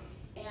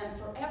 And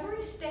for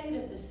every state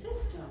of the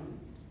system,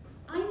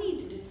 I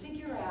needed to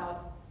figure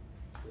out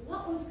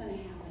what was going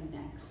to happen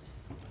next.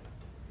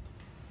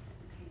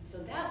 Okay, so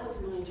that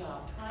was my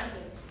job,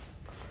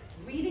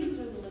 reading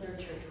through the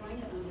literature,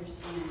 trying to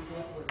understand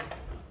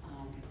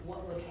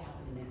what would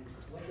happen next.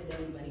 What did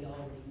everybody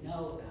already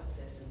know about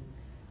this,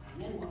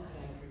 and then what could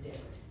I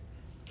predict?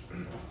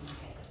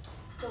 Okay.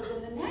 So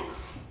then the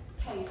next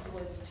case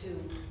was to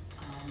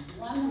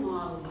run the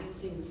model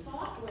using the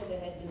software that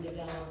had been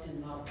developed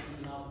in the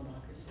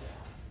Maldenbacher's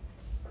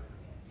lab.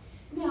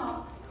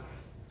 Now,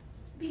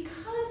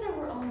 because there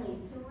were only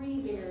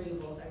 3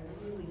 variables, I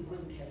really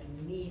wouldn't have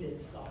needed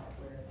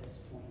software at this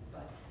point,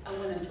 but I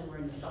wanted to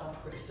learn the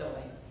software, so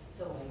I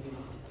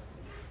used it.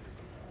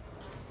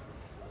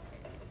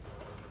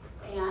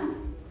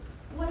 And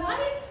what I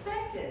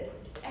expected,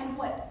 and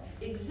what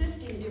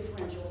existing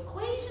differential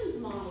equations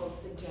models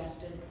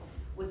suggested,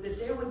 was that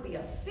there would be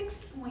a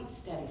fixed point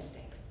steady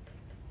state.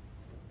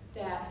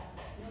 That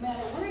no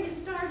matter where you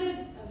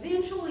started,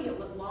 eventually it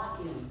would lock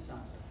in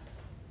someplace.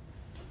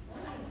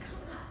 What I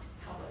got,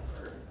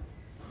 however,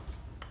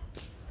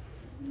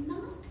 is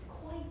not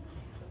quite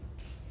that.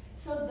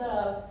 So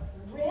the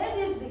red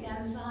is the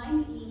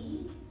enzyme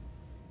E,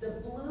 the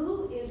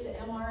blue is the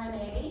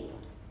mRNA,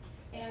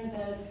 and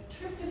the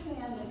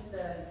tryptophan is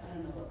the, I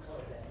don't know what color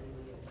that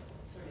really is,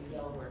 sort of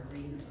yellow or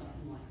green or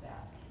something like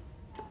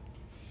that.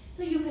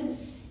 So you can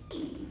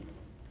see,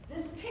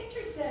 this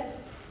picture says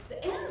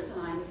the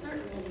enzyme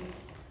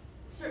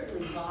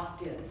certainly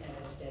locked in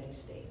at a steady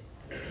state,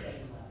 at a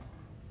steady level,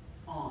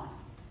 on,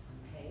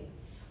 okay?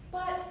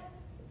 But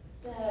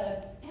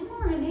the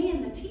mRNA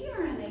and the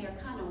tRNA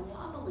are kind of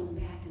wobbling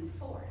back and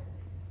forth.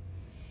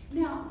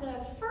 Now,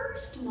 the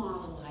first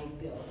model I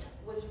built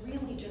was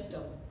really just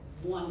a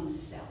one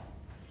cell.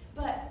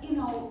 But, you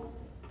know,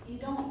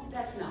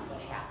 that's not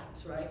what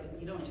happens, right?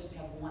 You don't just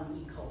have one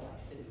E.coli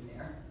sitting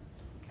there,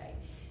 okay?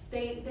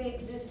 They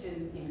exist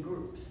in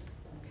groups,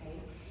 okay?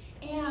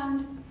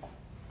 And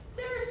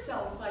their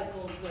cell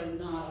cycles are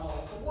not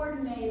all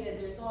coordinated.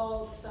 There's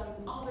all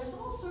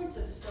sorts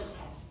of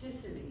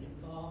stochasticity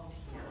involved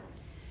here.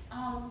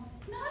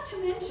 Not to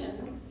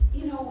mention,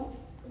 you know,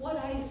 what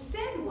I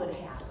said would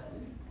happen.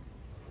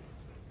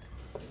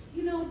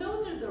 You know,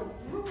 those are the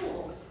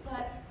rules,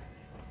 but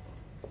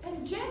as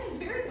Jen is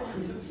very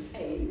fond of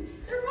saying,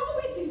 there are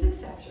always these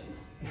exceptions,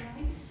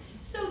 right?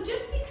 So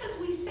just because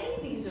we say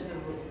these are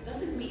the rules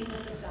doesn't mean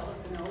that the cell is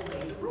going to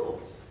obey the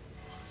rules.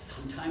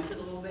 Sometimes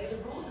it'll obey the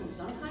rules and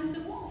sometimes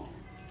it won't.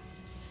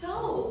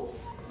 So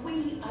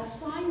we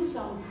assign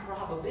some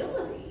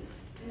probability.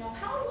 You know,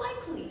 how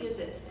likely is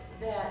it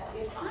that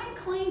if I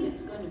claim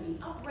it's going to be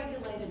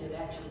upregulated, it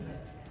actually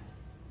does that?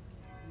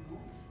 You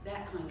know,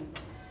 that kind of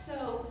thing.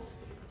 So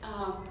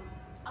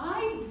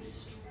I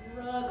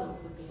struggled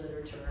with the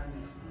literature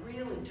on this,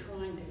 really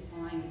trying to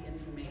find the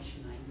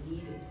information I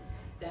needed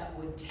that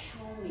would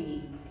tell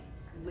me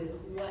with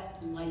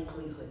what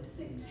likelihood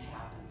things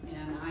happen.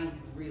 And I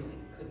really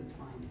couldn't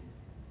find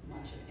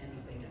much of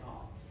anything at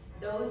all.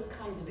 Those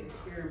kinds of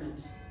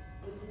experiments,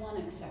 with one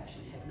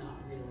exception, had not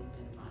really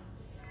been run.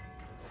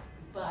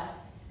 But,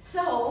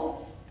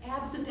 so,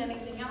 absent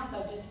anything else,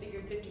 I just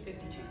figured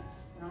 50-50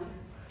 chance, right?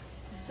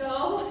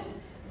 So,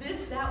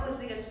 that was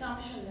the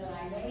assumption that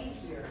I made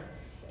here.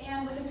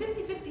 And with a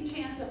 50-50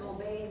 chance of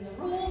obeying the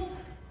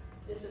rules,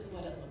 this is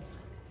what it looked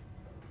like.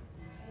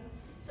 Okay?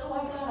 So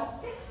I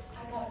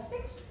got a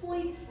fixed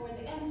point for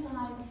the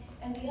enzyme,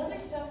 and the other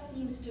stuff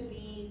seems to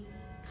be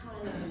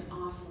kind of an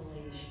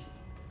oscillation.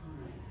 All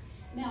right.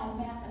 Now,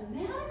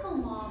 mathematical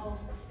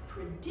models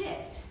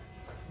predict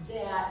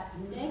that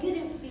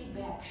negative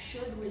feedback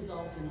should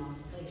result in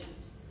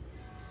oscillations.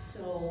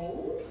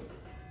 So,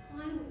 I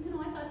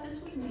thought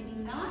this was maybe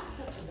not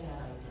such a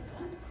bad idea.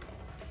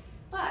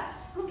 But,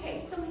 okay,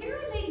 so here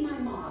I made my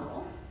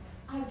model.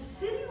 I've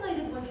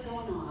simulated what's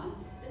going on.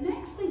 The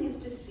next thing is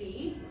to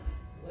see,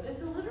 what does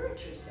the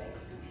literature say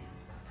is going to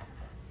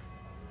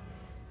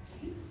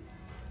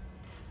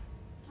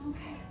happen?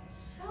 Okay,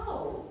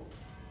 so,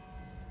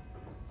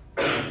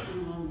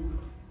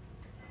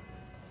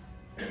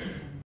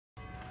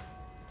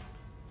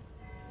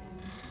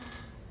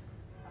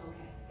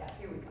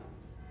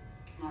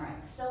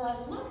 so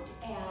I looked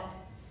at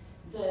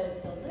the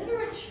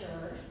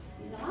literature.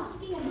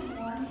 Yanofsky and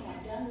Horn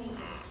had done these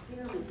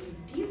experiments, these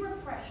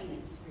de-repression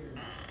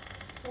experiments.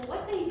 So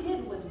what they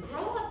did was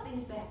grow up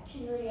these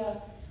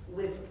bacteria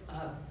with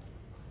a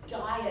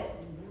diet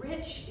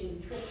rich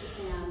in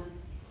tryptophan.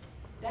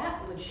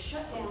 That would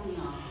shut down the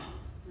Operon,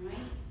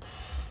 right?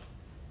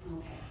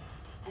 Okay.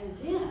 And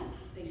then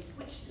they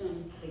switched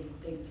them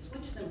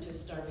to a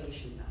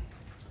starvation diet.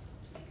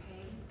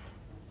 Okay?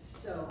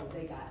 So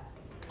they got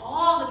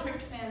all the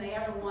tryptophan they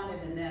ever wanted,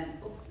 and then,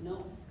 oh,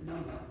 no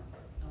more.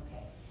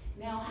 Okay.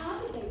 Now, how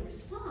did they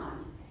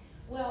respond?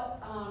 Well,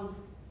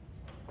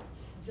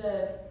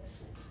 the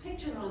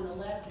picture on the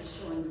left is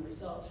showing the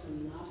results from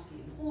Yanofsky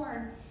and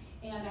Horn,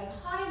 and I've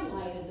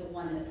highlighted the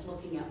one that's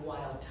looking at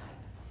wild type.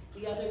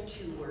 The other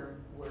two were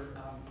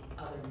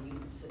other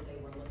mutants that they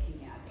were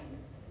looking at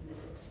in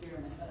this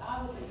experiment, but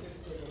I was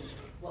interested in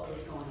what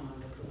was going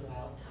on with the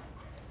wild type.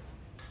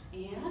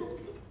 And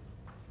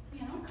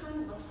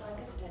kind of looks like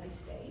a steady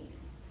state.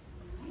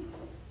 Right?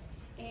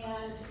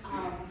 And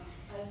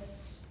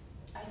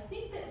I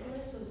think that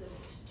Bliss was a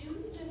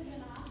student of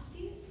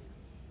Yanofsky's,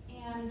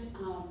 and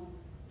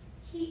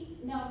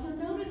now you'll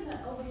notice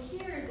that over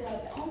here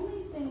that the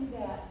only thing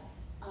that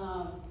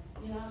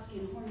Yanofsky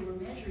and Horn were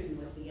measuring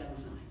was the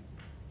enzyme.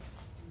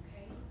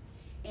 Okay?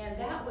 And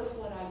that was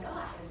what I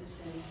got as a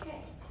steady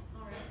state.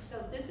 All right, so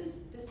this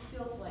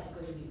feels like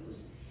good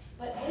news,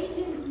 but they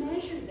didn't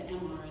measure the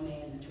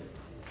mRNA and the tryptophan.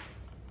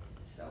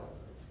 So,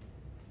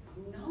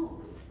 who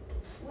knows?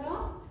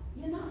 Well,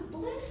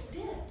 Bliss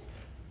did.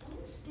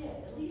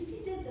 At least he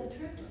did the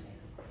tryptophan.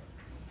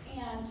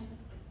 And,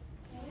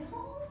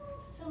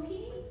 so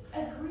he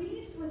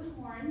agrees with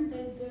Horn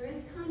that there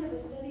is kind of a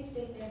steady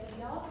state there, but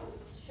he also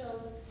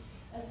shows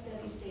a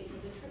steady state for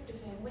the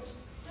tryptophan, which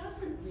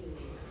doesn't really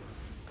work.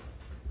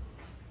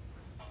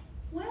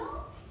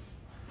 Well,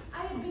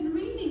 I had been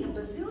reading a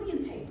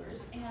bazillion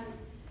papers, and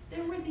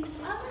there were these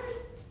other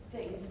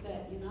things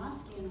that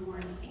Yanofsky and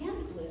Horn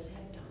and Bliss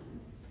had done.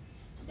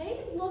 They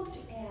looked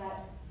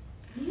at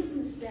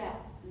mutants that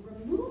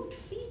removed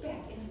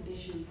feedback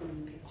inhibition from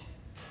the picture.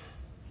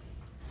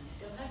 You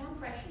still have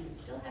repression, you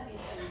still have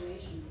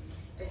attenuation,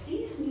 but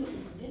these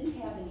mutants didn't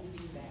have any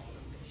feedback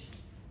inhibition.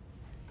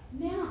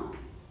 Now,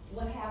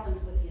 what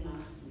happens with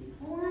Yanofsky and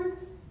Horn?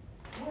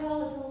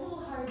 Well, it's a little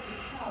hard to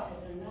tell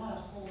because there are not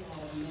a whole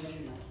lot of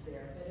measurements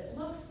there, but it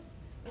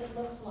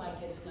looks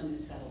like it's going to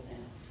settle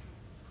down.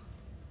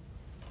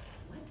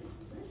 What does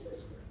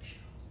Bliss's work show?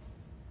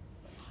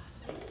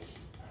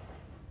 Oscillation.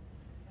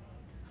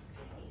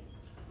 Okay.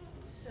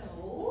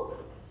 So,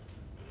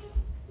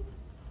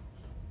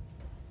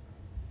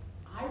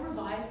 I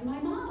revised my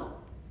model.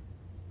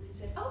 I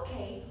said,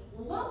 okay,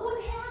 what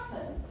would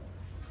happen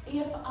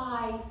if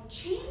I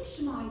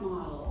changed my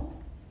model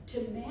to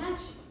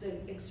match the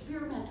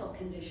experimental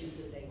conditions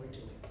that they were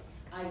doing?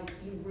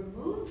 You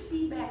removed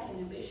feedback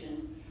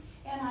inhibition,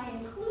 and I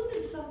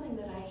included something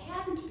that I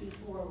hadn't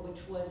before,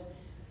 which was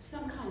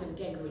some kind of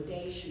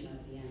degradation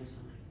of the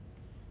enzyme.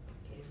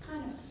 Okay, it's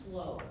kind of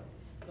slow,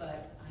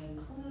 but I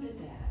included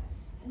that.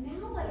 And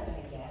now what did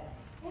I get?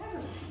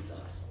 Everything's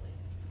oscillating.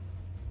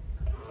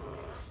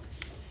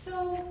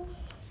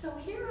 So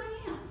here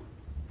I am.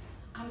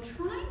 I'm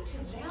trying to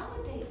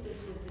validate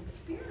this with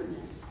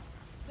experiments,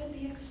 but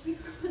the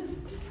experiments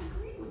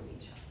disagree with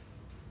each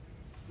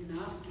other.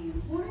 Yanofsky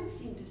and Horn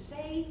seem to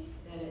say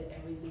that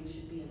everything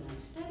should be a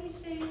nice steady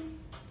state.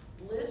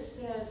 Bliss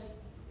says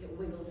it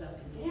wiggles up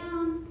and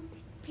down.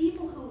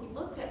 People who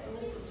looked at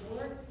Bliss's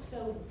work,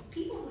 so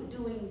people who are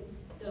doing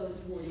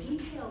those more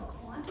detailed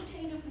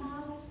quantitative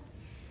models,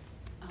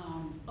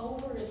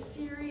 over a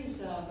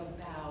series of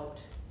about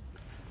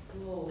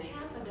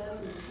half a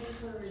dozen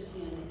papers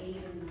in 8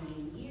 or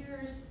 9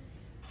 years,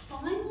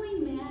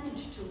 finally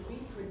managed to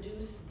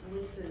reproduce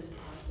Bliss's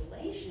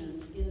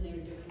oscillations in their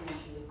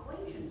differential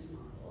equations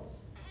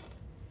models.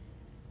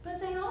 But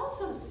they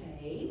also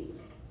say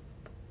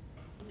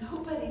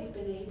nobody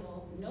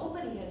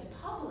has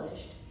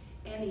published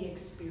any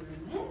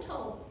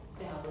experimental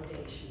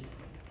validation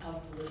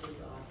of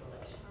Bliss's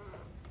oscillations.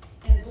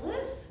 And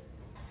Bliss,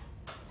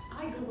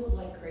 I Googled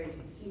like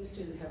crazy, seems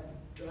to have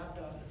dropped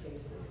off the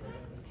face of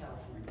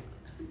California.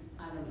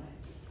 I don't know.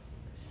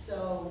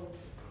 So,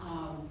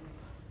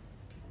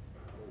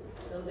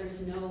 so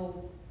there's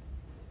no.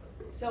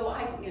 So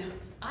I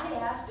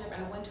asked her.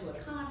 I went to a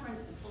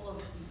conference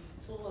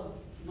full of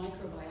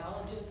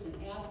microbiologists and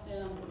asked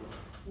them.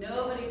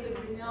 Nobody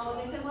could know.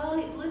 They said, well,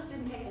 Bliss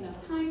didn't take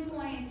enough time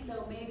points,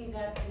 so maybe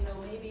that's,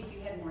 maybe if you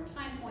had more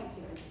time points,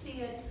 you could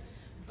see it.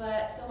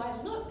 But so I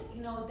looked,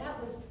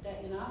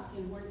 that Yanofsky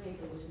and Ward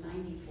paper was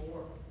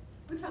 94.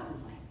 We're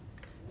talking like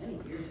many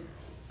years ago.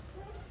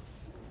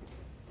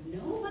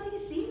 Nobody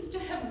seems to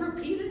have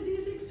repeated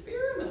these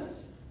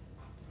experiments.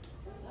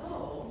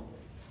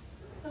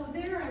 So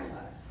there I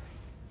was.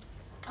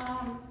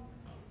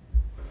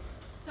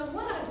 So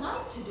what I'd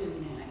like to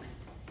do next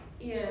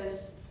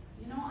is,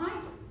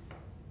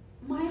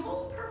 my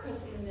whole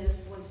purpose in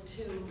this was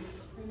to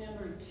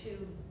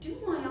do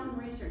my own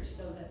research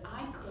so that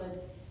I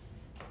could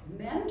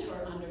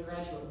mentor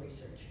undergraduate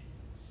research.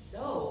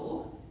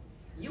 So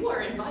you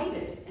are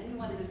invited.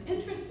 Anyone who's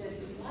interested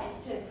who'd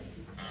like to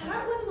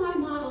start with my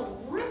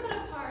model, rip it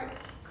apart,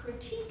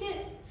 critique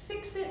it,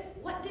 fix it.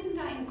 What didn't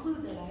I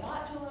include that I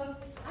ought to have?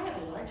 I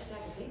have a large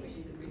stack of papers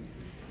you could read.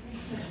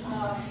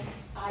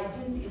 I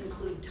didn't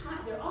include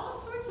time. There are all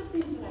sorts of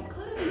things that I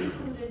could have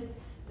included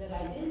that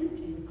I didn't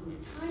include.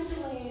 Time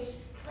delays,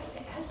 tried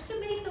to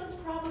estimate those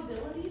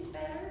probabilities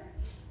better.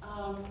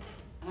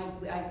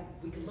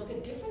 We could look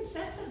at different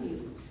sets of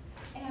mutants.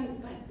 But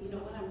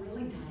what I'm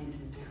really dying to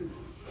do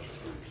is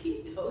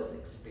repeat those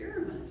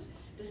experiments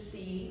to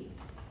see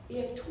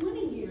if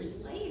 20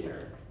 years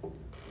later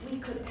we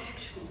could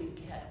actually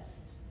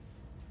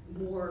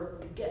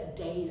get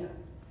data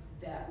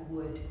that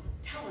would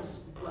tell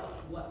us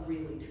what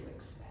really to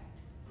expect.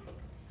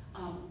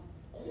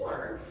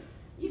 Or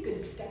you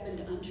could step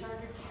into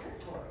uncharted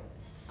territory.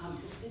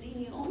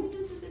 Histidine only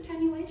uses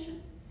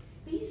attenuation.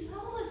 B.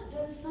 solus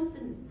does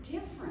something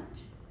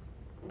different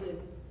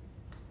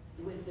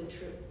with the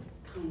trip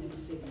kind of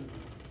signaling.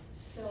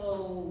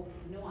 So,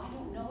 I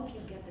don't know if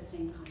you'll get the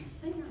same kind of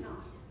thing or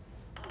not.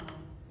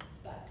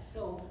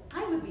 So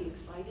I would be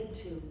excited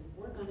to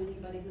work on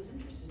anybody who's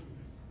interested in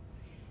this.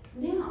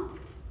 Now,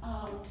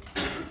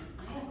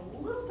 I have a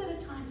little bit of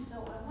time, so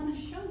I want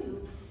to show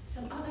you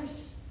some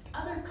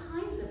other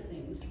kinds of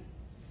things.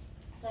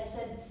 As I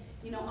said,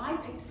 I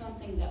picked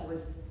something that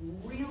was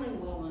really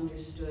well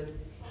understood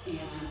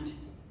and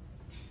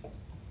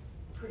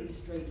pretty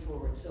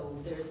straightforward.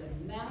 So there's a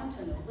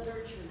mountain of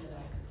literature that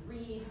I could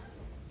read,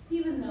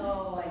 even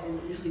though I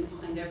didn't really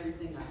find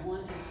everything I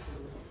wanted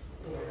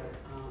to there.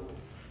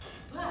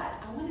 But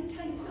I want to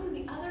tell you some of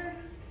the other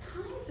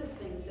kinds of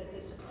things that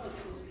this approach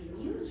was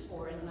being used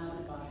for in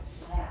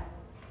Lauterbach's lab.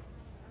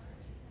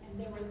 And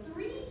there were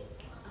three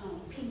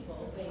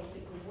people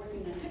basically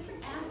working on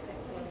different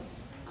aspects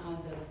of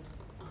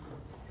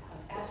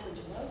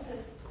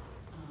aspergillosis,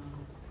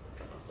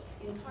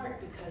 in part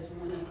because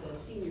one of the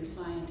senior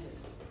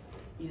scientists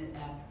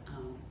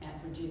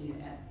at Virginia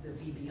at the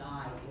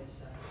VBI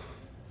is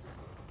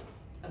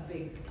a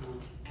big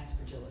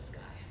Aspergillus guy.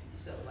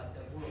 So like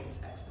the world's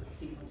expert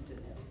sequenced it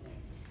and everything.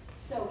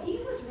 So he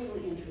was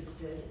really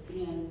interested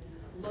in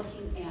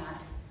looking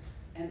at,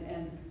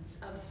 and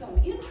of some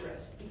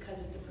interest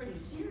because it's a pretty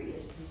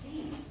serious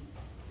disease,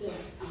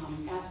 this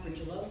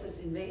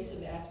aspergillosis,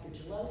 invasive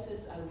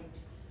aspergillosis.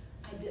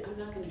 I'm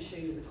not going to show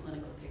you the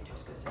clinical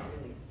pictures because they're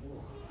really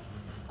cool.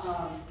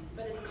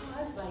 But it's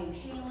caused by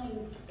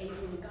inhaling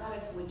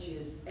Aphromegatus, which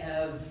is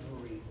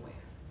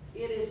everywhere.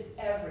 It is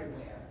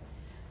everywhere.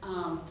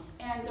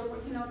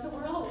 So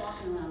we're all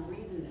walking around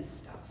breathing this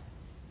stuff.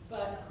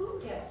 But who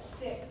gets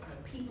sick are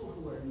people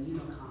who are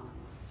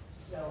immunocompromised.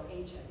 So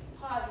HIV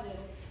positive,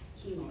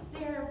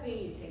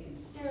 chemotherapy, taking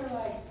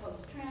steroids,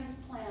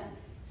 post-transplant,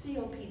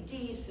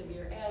 COPD,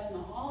 severe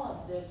asthma,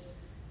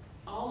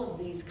 all of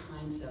these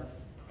kinds of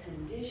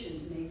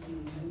conditions make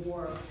you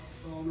more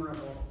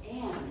vulnerable,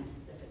 and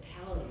the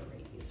fatality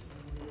rate is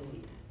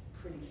really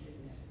pretty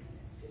significant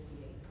at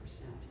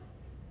 58%.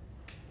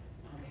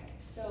 Okay,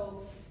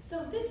 so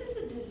this is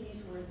a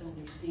disease worth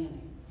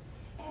understanding.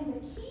 And the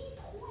key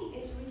point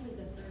is really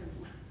the third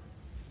one.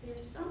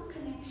 There's some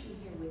connection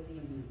here with the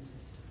immune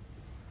system.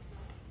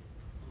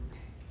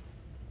 Okay.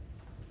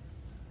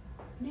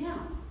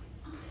 Now,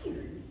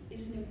 iron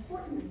is an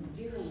important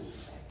virulence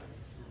factor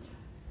in fungi.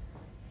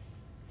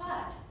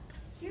 But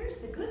here's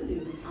the good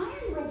news.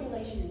 Iron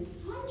regulation in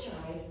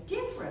fungi is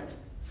different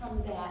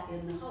from that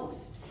in the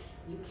host,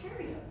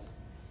 eukaryotes.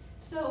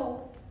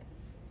 So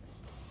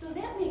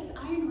that makes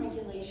iron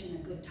regulation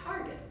a good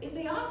target. If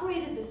they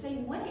operated the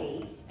same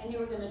way, and you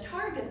were going to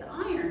target the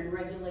iron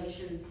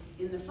regulation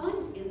in the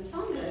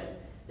fungus,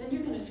 then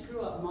you're going to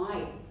screw up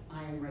my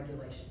iron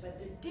regulation. But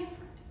they're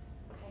different,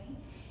 okay?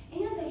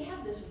 And they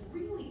have this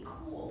really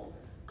cool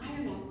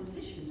iron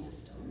acquisition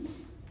system,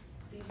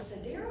 these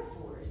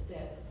siderophores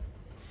that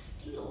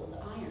steal the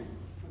iron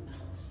from the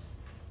host.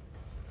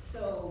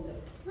 So the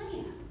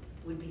plan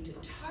would be to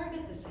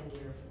target the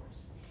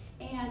siderophores.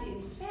 And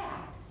in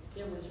fact,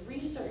 there was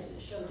research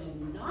that showed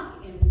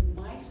in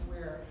mice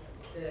where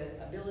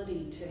the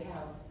ability to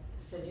have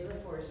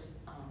siderophores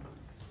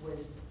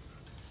was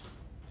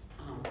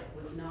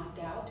knocked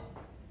out,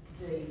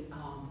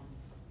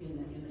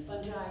 in the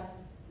fungi,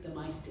 the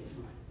mice did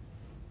fine.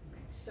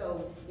 Okay.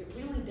 So it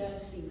really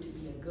does seem to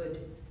be a good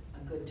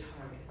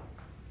target.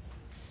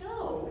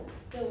 So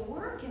the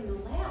work in the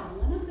lab,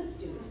 one of the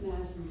students,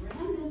 Madison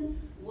Brandon,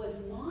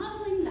 was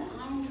modeling the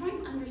iron,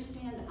 trying to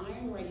understand the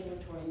iron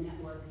regulatory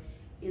network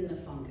in the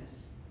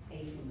fungus, A.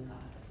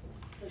 fumigatus.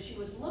 So she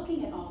was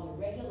looking at all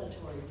the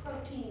regulatory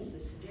proteins, the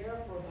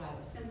siderophore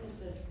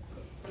biosynthesis,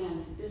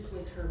 and this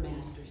was her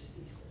master's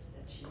thesis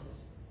that she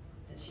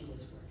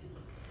was working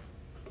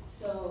on.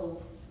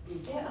 So you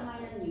get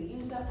iron, you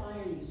use up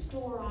iron, you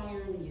store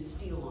iron, you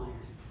steal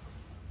iron.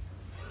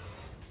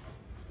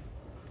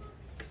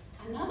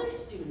 Another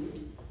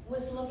student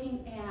was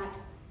looking at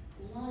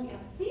lung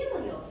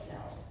epithelial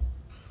cell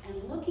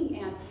and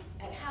looking at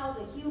how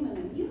the human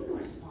immune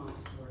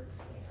response works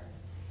there.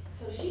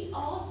 So she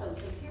also,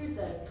 so here's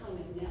the kind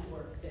of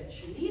network that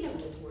Shanita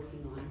was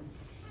working on,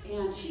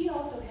 and she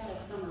also had a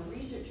summer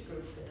research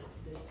group that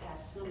this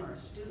past summer,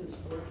 students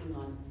working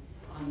on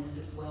this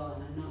as well,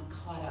 and I'm not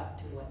caught up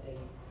to what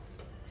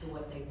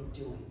they were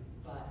doing.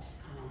 But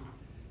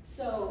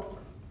so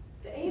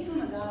the A.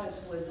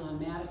 fumigatus was on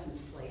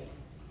Madison's plate.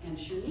 And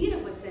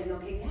Shanita was saying,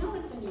 okay, now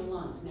it's in your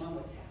lungs, now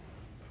what's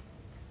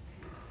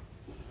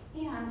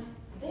happening? And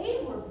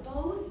they were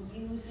both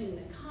using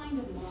the kind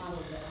of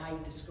model that I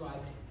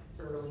described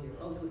earlier,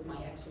 both with my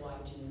XY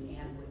gene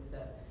and with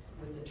the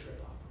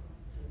Tryptophan.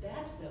 So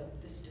that's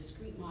this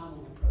discrete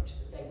modeling approach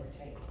that they were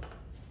taking.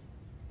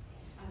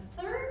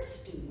 A third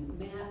student,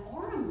 Matt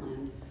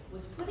Oremland,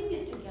 was putting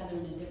it together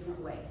in a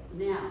different way.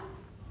 Now,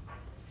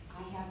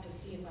 I have to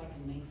see if I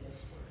can make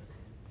this work.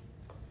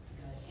 I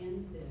gotta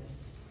end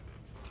this.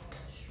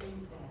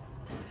 Shrink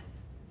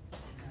that.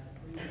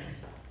 Bring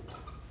this up.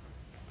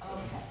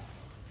 Okay.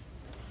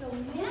 So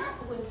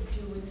Matt was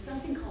doing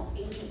something called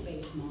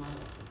agent-based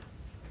modeling.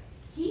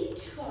 He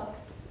took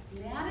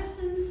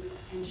Madison's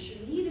and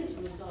Shanita's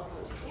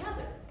results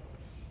together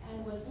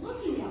and was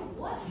looking at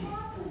what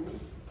happened.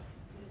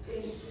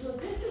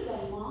 This is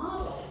a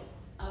model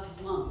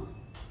of lung.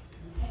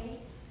 Okay?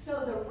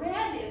 So the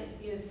red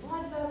is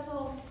blood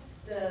vessels.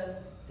 The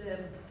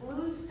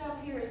blue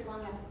stuff here is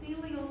lung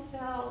epithelial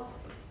cells.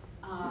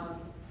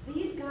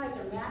 These guys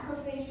are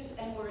macrophages,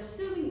 and we're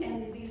assuming,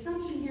 and the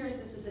assumption here is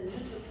this is a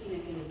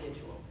neutropenic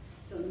individual.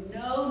 So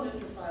no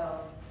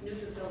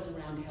neutrophils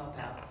around to help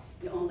out.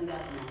 You only got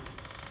the macrophages.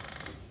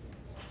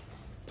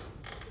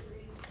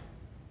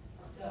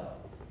 So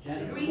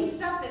the green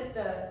stuff is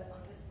the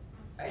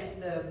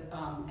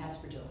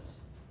aspergillus.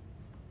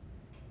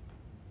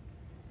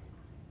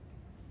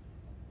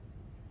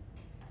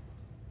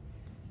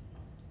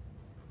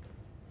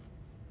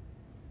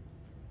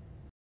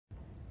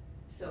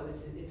 So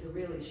it's a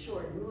really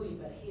short movie,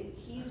 but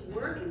he's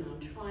working on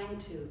trying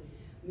to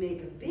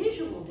make a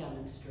visual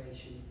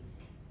demonstration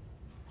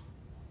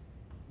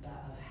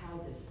of how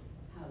this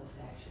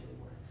actually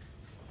works.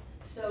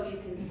 So you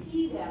can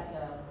see that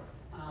there's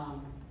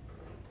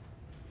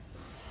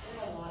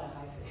a lot of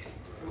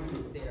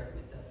hyphae there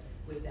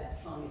with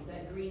that fungus.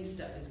 That green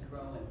stuff is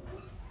growing,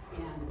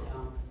 and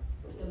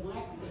the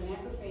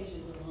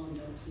macrophages alone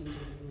don't seem to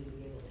really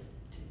be able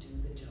to do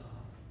the job.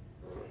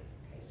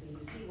 So you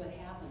see what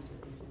happens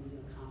with these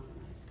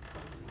immunocompromised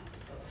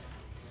folks.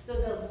 So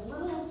those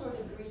little sort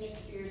of greenish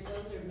spheres,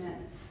 those are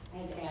meant, I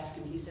had to ask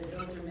him, he said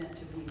those are meant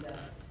to be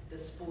the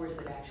spores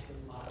that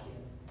actually lock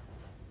in.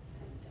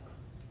 And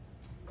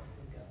there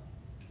we go.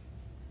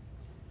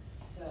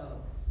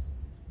 So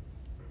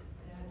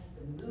that's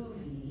the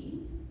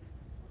movie.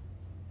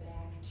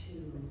 Back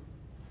to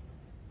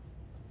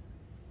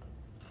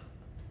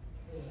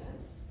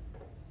this.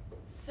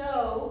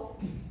 So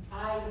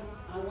I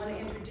want to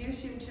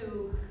introduce you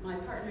to my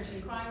partners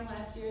in crime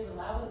last year, the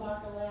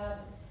Laubenbacher Lab,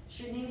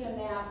 Shanita,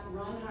 Matt,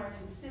 Reinhardt,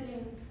 who's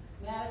sitting,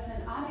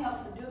 Madison. Aniel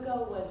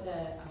Verdugo was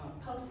a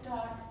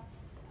postdoc.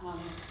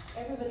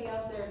 Everybody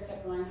else there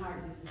except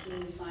Reinhardt, who's the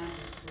senior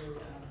scientist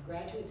for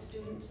graduate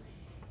students.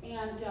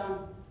 And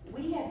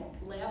we had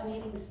lab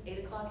meetings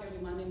 8 o'clock every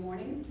Monday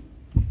morning.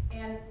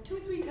 And 2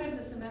 or 3 times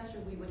a semester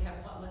we would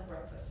have potluck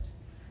breakfast.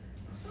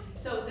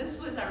 So this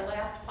was our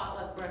last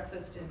potluck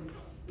breakfast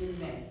in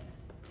May.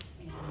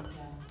 And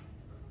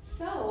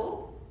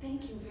so,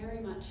 thank you very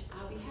much.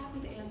 I'll be happy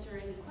to answer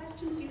any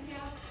questions you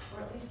have,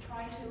 or at least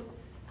try to.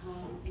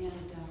 And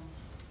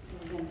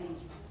so again, thank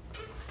you.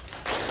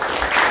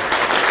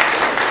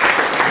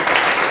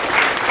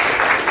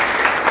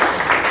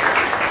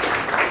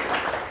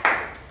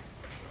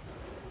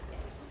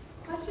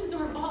 Questions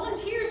or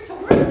volunteers to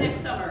work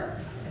next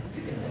summer?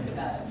 You can think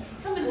about it.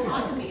 Come and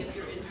talk to me if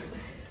you're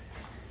interested.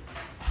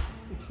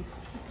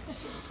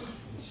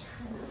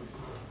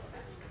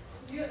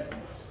 Do you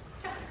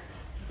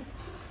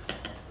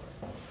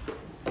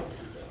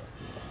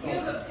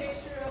have a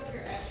picture of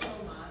your actual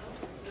model?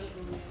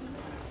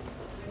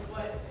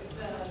 What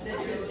the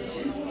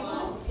transition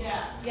table?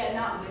 Yeah. Yeah,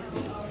 not with me.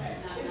 Okay.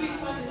 It'd be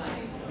fun to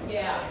see.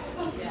 Yeah.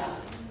 Yeah.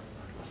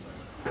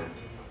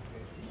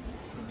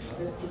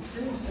 It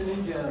seems to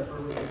me,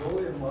 Jennifer, with the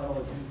Boolean model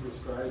that you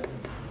described,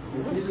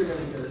 you're either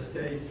going to get a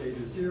steady state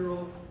of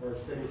 0 or a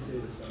steady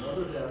state of some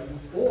other value,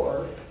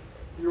 or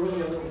your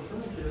only other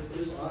alternative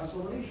is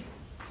oscillation.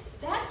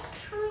 That's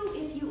true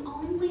if you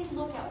only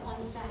look at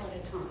one cell at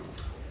a time.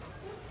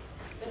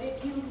 But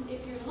if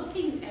you're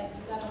looking at,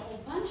 you've got a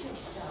whole bunch of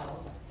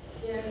cells,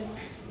 then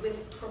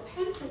with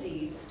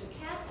propensities,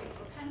 stochastic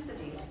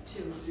propensities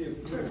to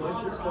turn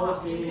on or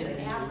off, you can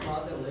average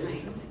those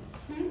kinds of things.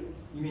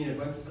 You mean a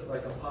bunch of,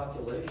 like a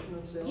population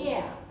of cells?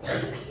 Yeah,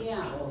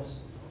 yeah. Oh,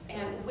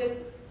 And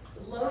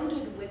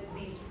loaded with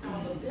these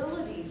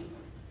probabilities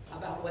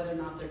about whether or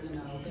not they're going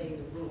to obey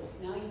the rules.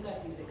 Now you've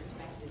got these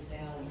expected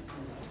values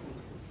in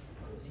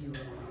between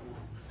 0 and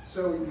 1.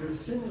 So your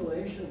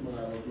simulation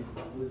model,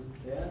 was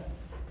that,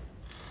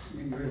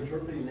 you're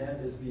interpreting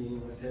that as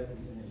being what's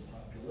happening in a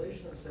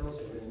population of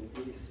cells or in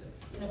a cell?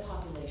 In a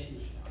population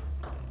of cells.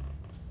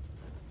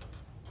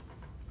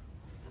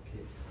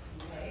 Okay.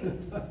 Okay?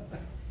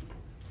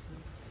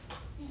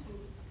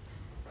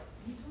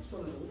 You touched on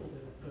it a little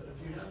bit, but if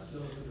you have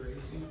cells that are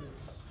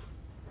asynchronous,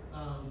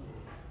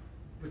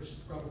 which is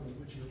probably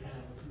what you would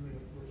have if you were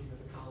working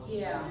with a column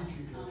Yeah. or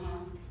YouTube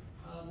page,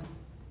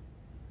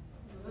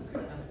 that's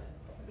going to add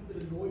a bit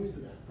of noise to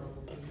that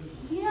probably.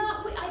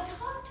 Yeah, I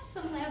talked to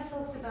some lab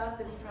folks about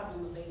this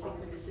problem of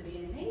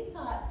asynchronicity, and they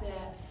thought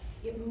that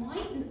it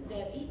mightn't,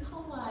 that E.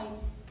 coli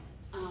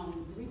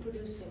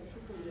reproduce so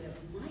quickly that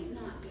it might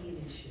not be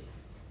an issue.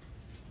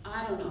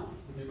 I don't know.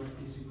 They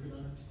might be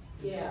synchronized.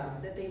 Yeah,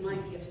 that they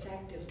might be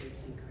effectively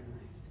synchronized.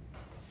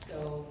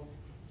 So,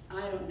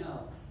 I don't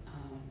know.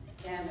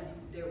 And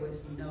there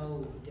was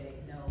no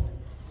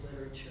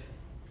literature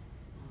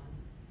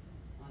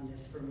on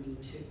this for me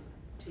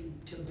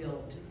to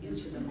build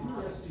into the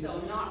model. So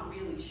I'm not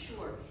really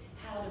sure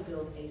how to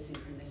build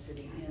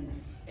asynchronicity in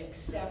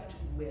except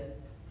with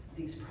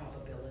these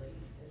probability,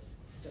 this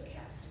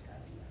stochastic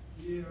idea.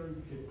 Yeah, or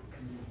you could,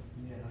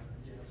 I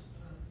guess,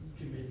 you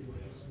can maybe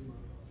assume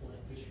a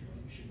flat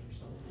distribution or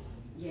something.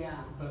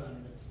 Yeah. But I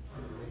mean, it's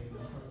pretty vague,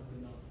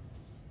 probably not,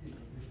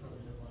 there's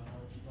probably no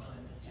biology behind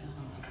it. Just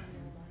easy to do.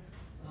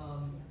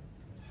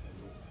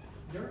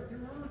 There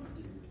are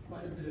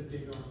quite a bit of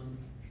data on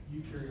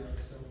eukaryotic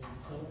cells and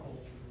cell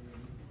culture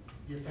and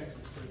the effects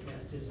of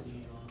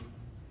stochasticity on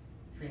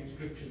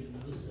transcription in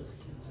those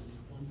systems. And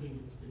one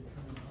thing that's been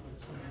coming out of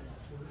some of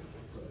that work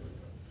is that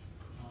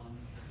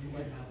you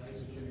might have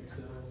isogenic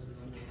cells that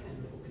are under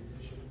critical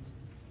conditions.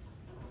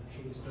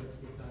 Actually start to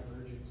get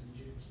divergence in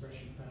gene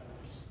expression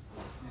patterns.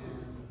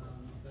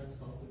 And that's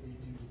thought to be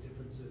due to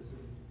differences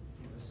in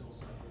cell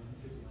cycle and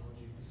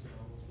physiology of the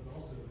cells, but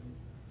also in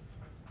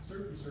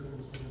certain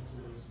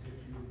circumstances,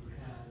 if you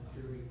have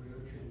very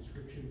rare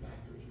transcription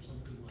factors or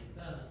something like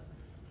that,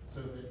 so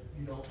that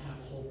you don't have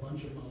a whole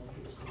bunch of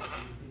molecules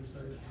copying, things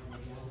start to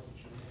have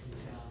Galovich, and you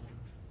have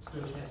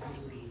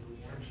stochasticity of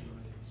reaction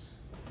rates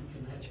and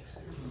kinetics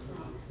that can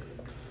drive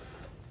things.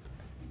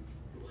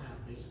 You'll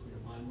have basically a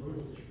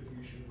bimodal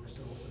distribution where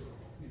cells that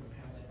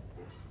have that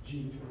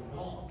gene turned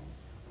off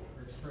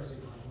are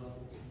expressing high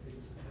levels, and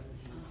things that have the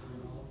gene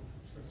turned off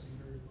expressing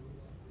very low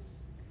levels.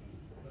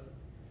 But,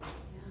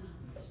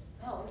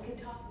 Oh, we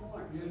could talk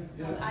more.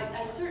 Yeah.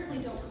 I certainly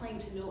don't claim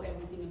to know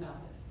everything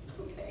about this,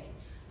 okay?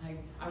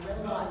 I read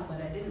a lot,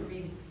 but I didn't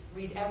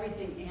read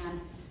everything, and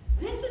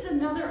this is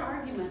another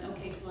argument,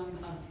 okay, so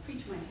I'll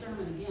preach my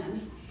sermon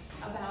again,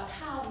 about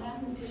how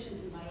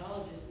mathematicians and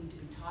biologists need to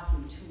be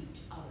talking to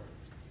each other.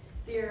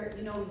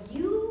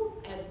 You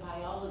as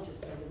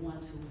biologists are the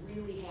ones who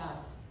really have,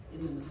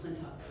 in the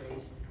McClintock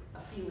phrase,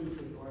 a feeling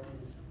for the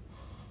organism.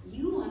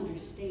 You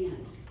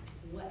understand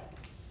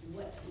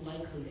what's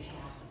likely to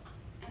happen.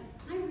 And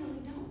I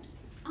really don't.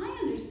 I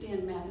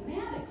understand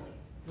mathematically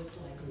what's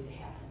likely to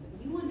happen,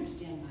 but you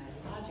understand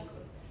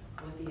biologically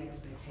what the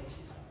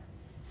expectations are.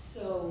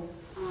 So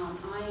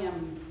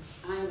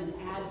I'm an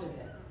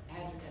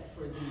advocate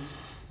for these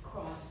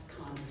cross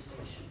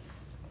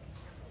conversations.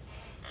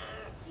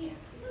 Yeah.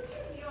 What's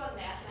your view on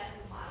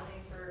mathematical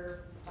modeling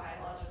for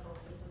biological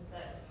systems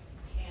that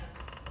you can't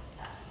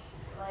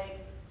test?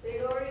 Like, they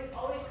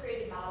always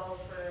created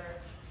models for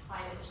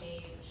climate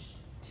change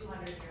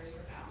 200 years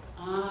from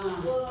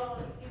now. Well,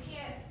 you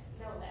can't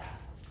know that.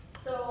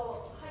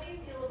 So, how do you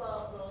feel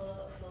about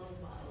those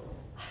models?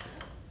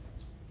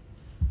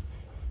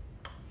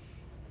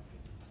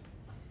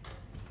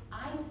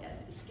 I'm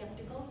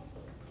skeptical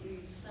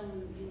in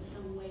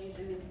some ways.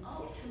 I mean,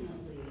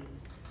 ultimately,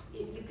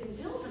 you can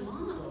build a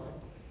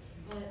model,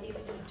 but if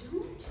you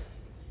don't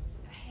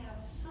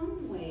have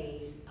some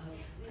way of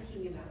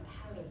thinking about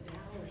how to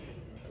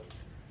validate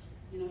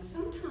it,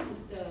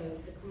 sometimes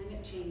the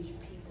climate change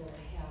people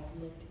have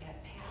looked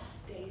at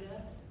past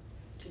data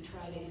to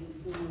try to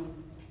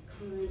inform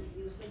current,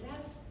 so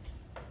that's,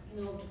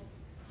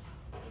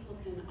 people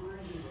can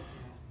argue with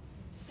that.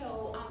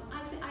 So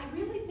I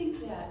really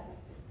think that,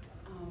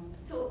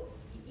 so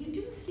you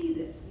do see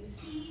this. You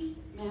see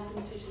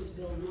mathematicians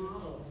build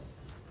models,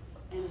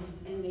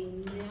 and they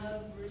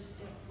never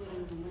step foot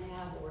in the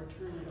lab or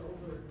turn it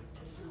over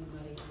to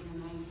somebody.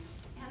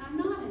 And I'm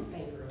not in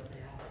favor of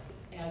that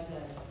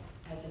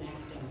as an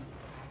academic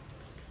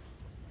practice.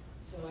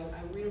 So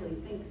I really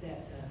think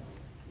that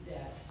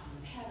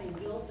having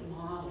built the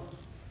model,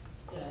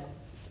 that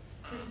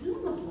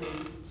presumably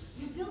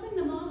you're building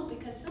the model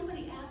because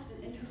somebody asked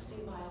an interesting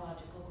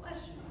biological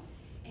question,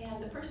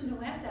 and the person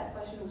who asked that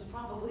question was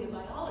probably a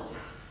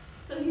biologist.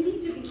 So you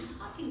need to be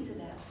talking to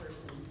that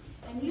person,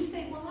 and you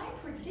say, well, I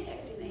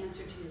predict in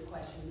answer to your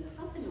question that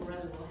something or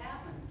other will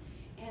happen.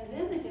 And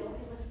then they say,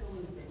 okay, let's go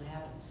into the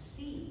lab and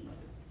see.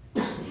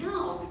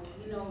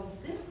 Now,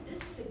 this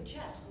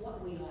suggests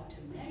what we ought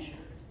to measure.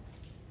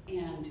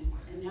 And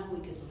now we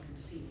could look and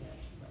see that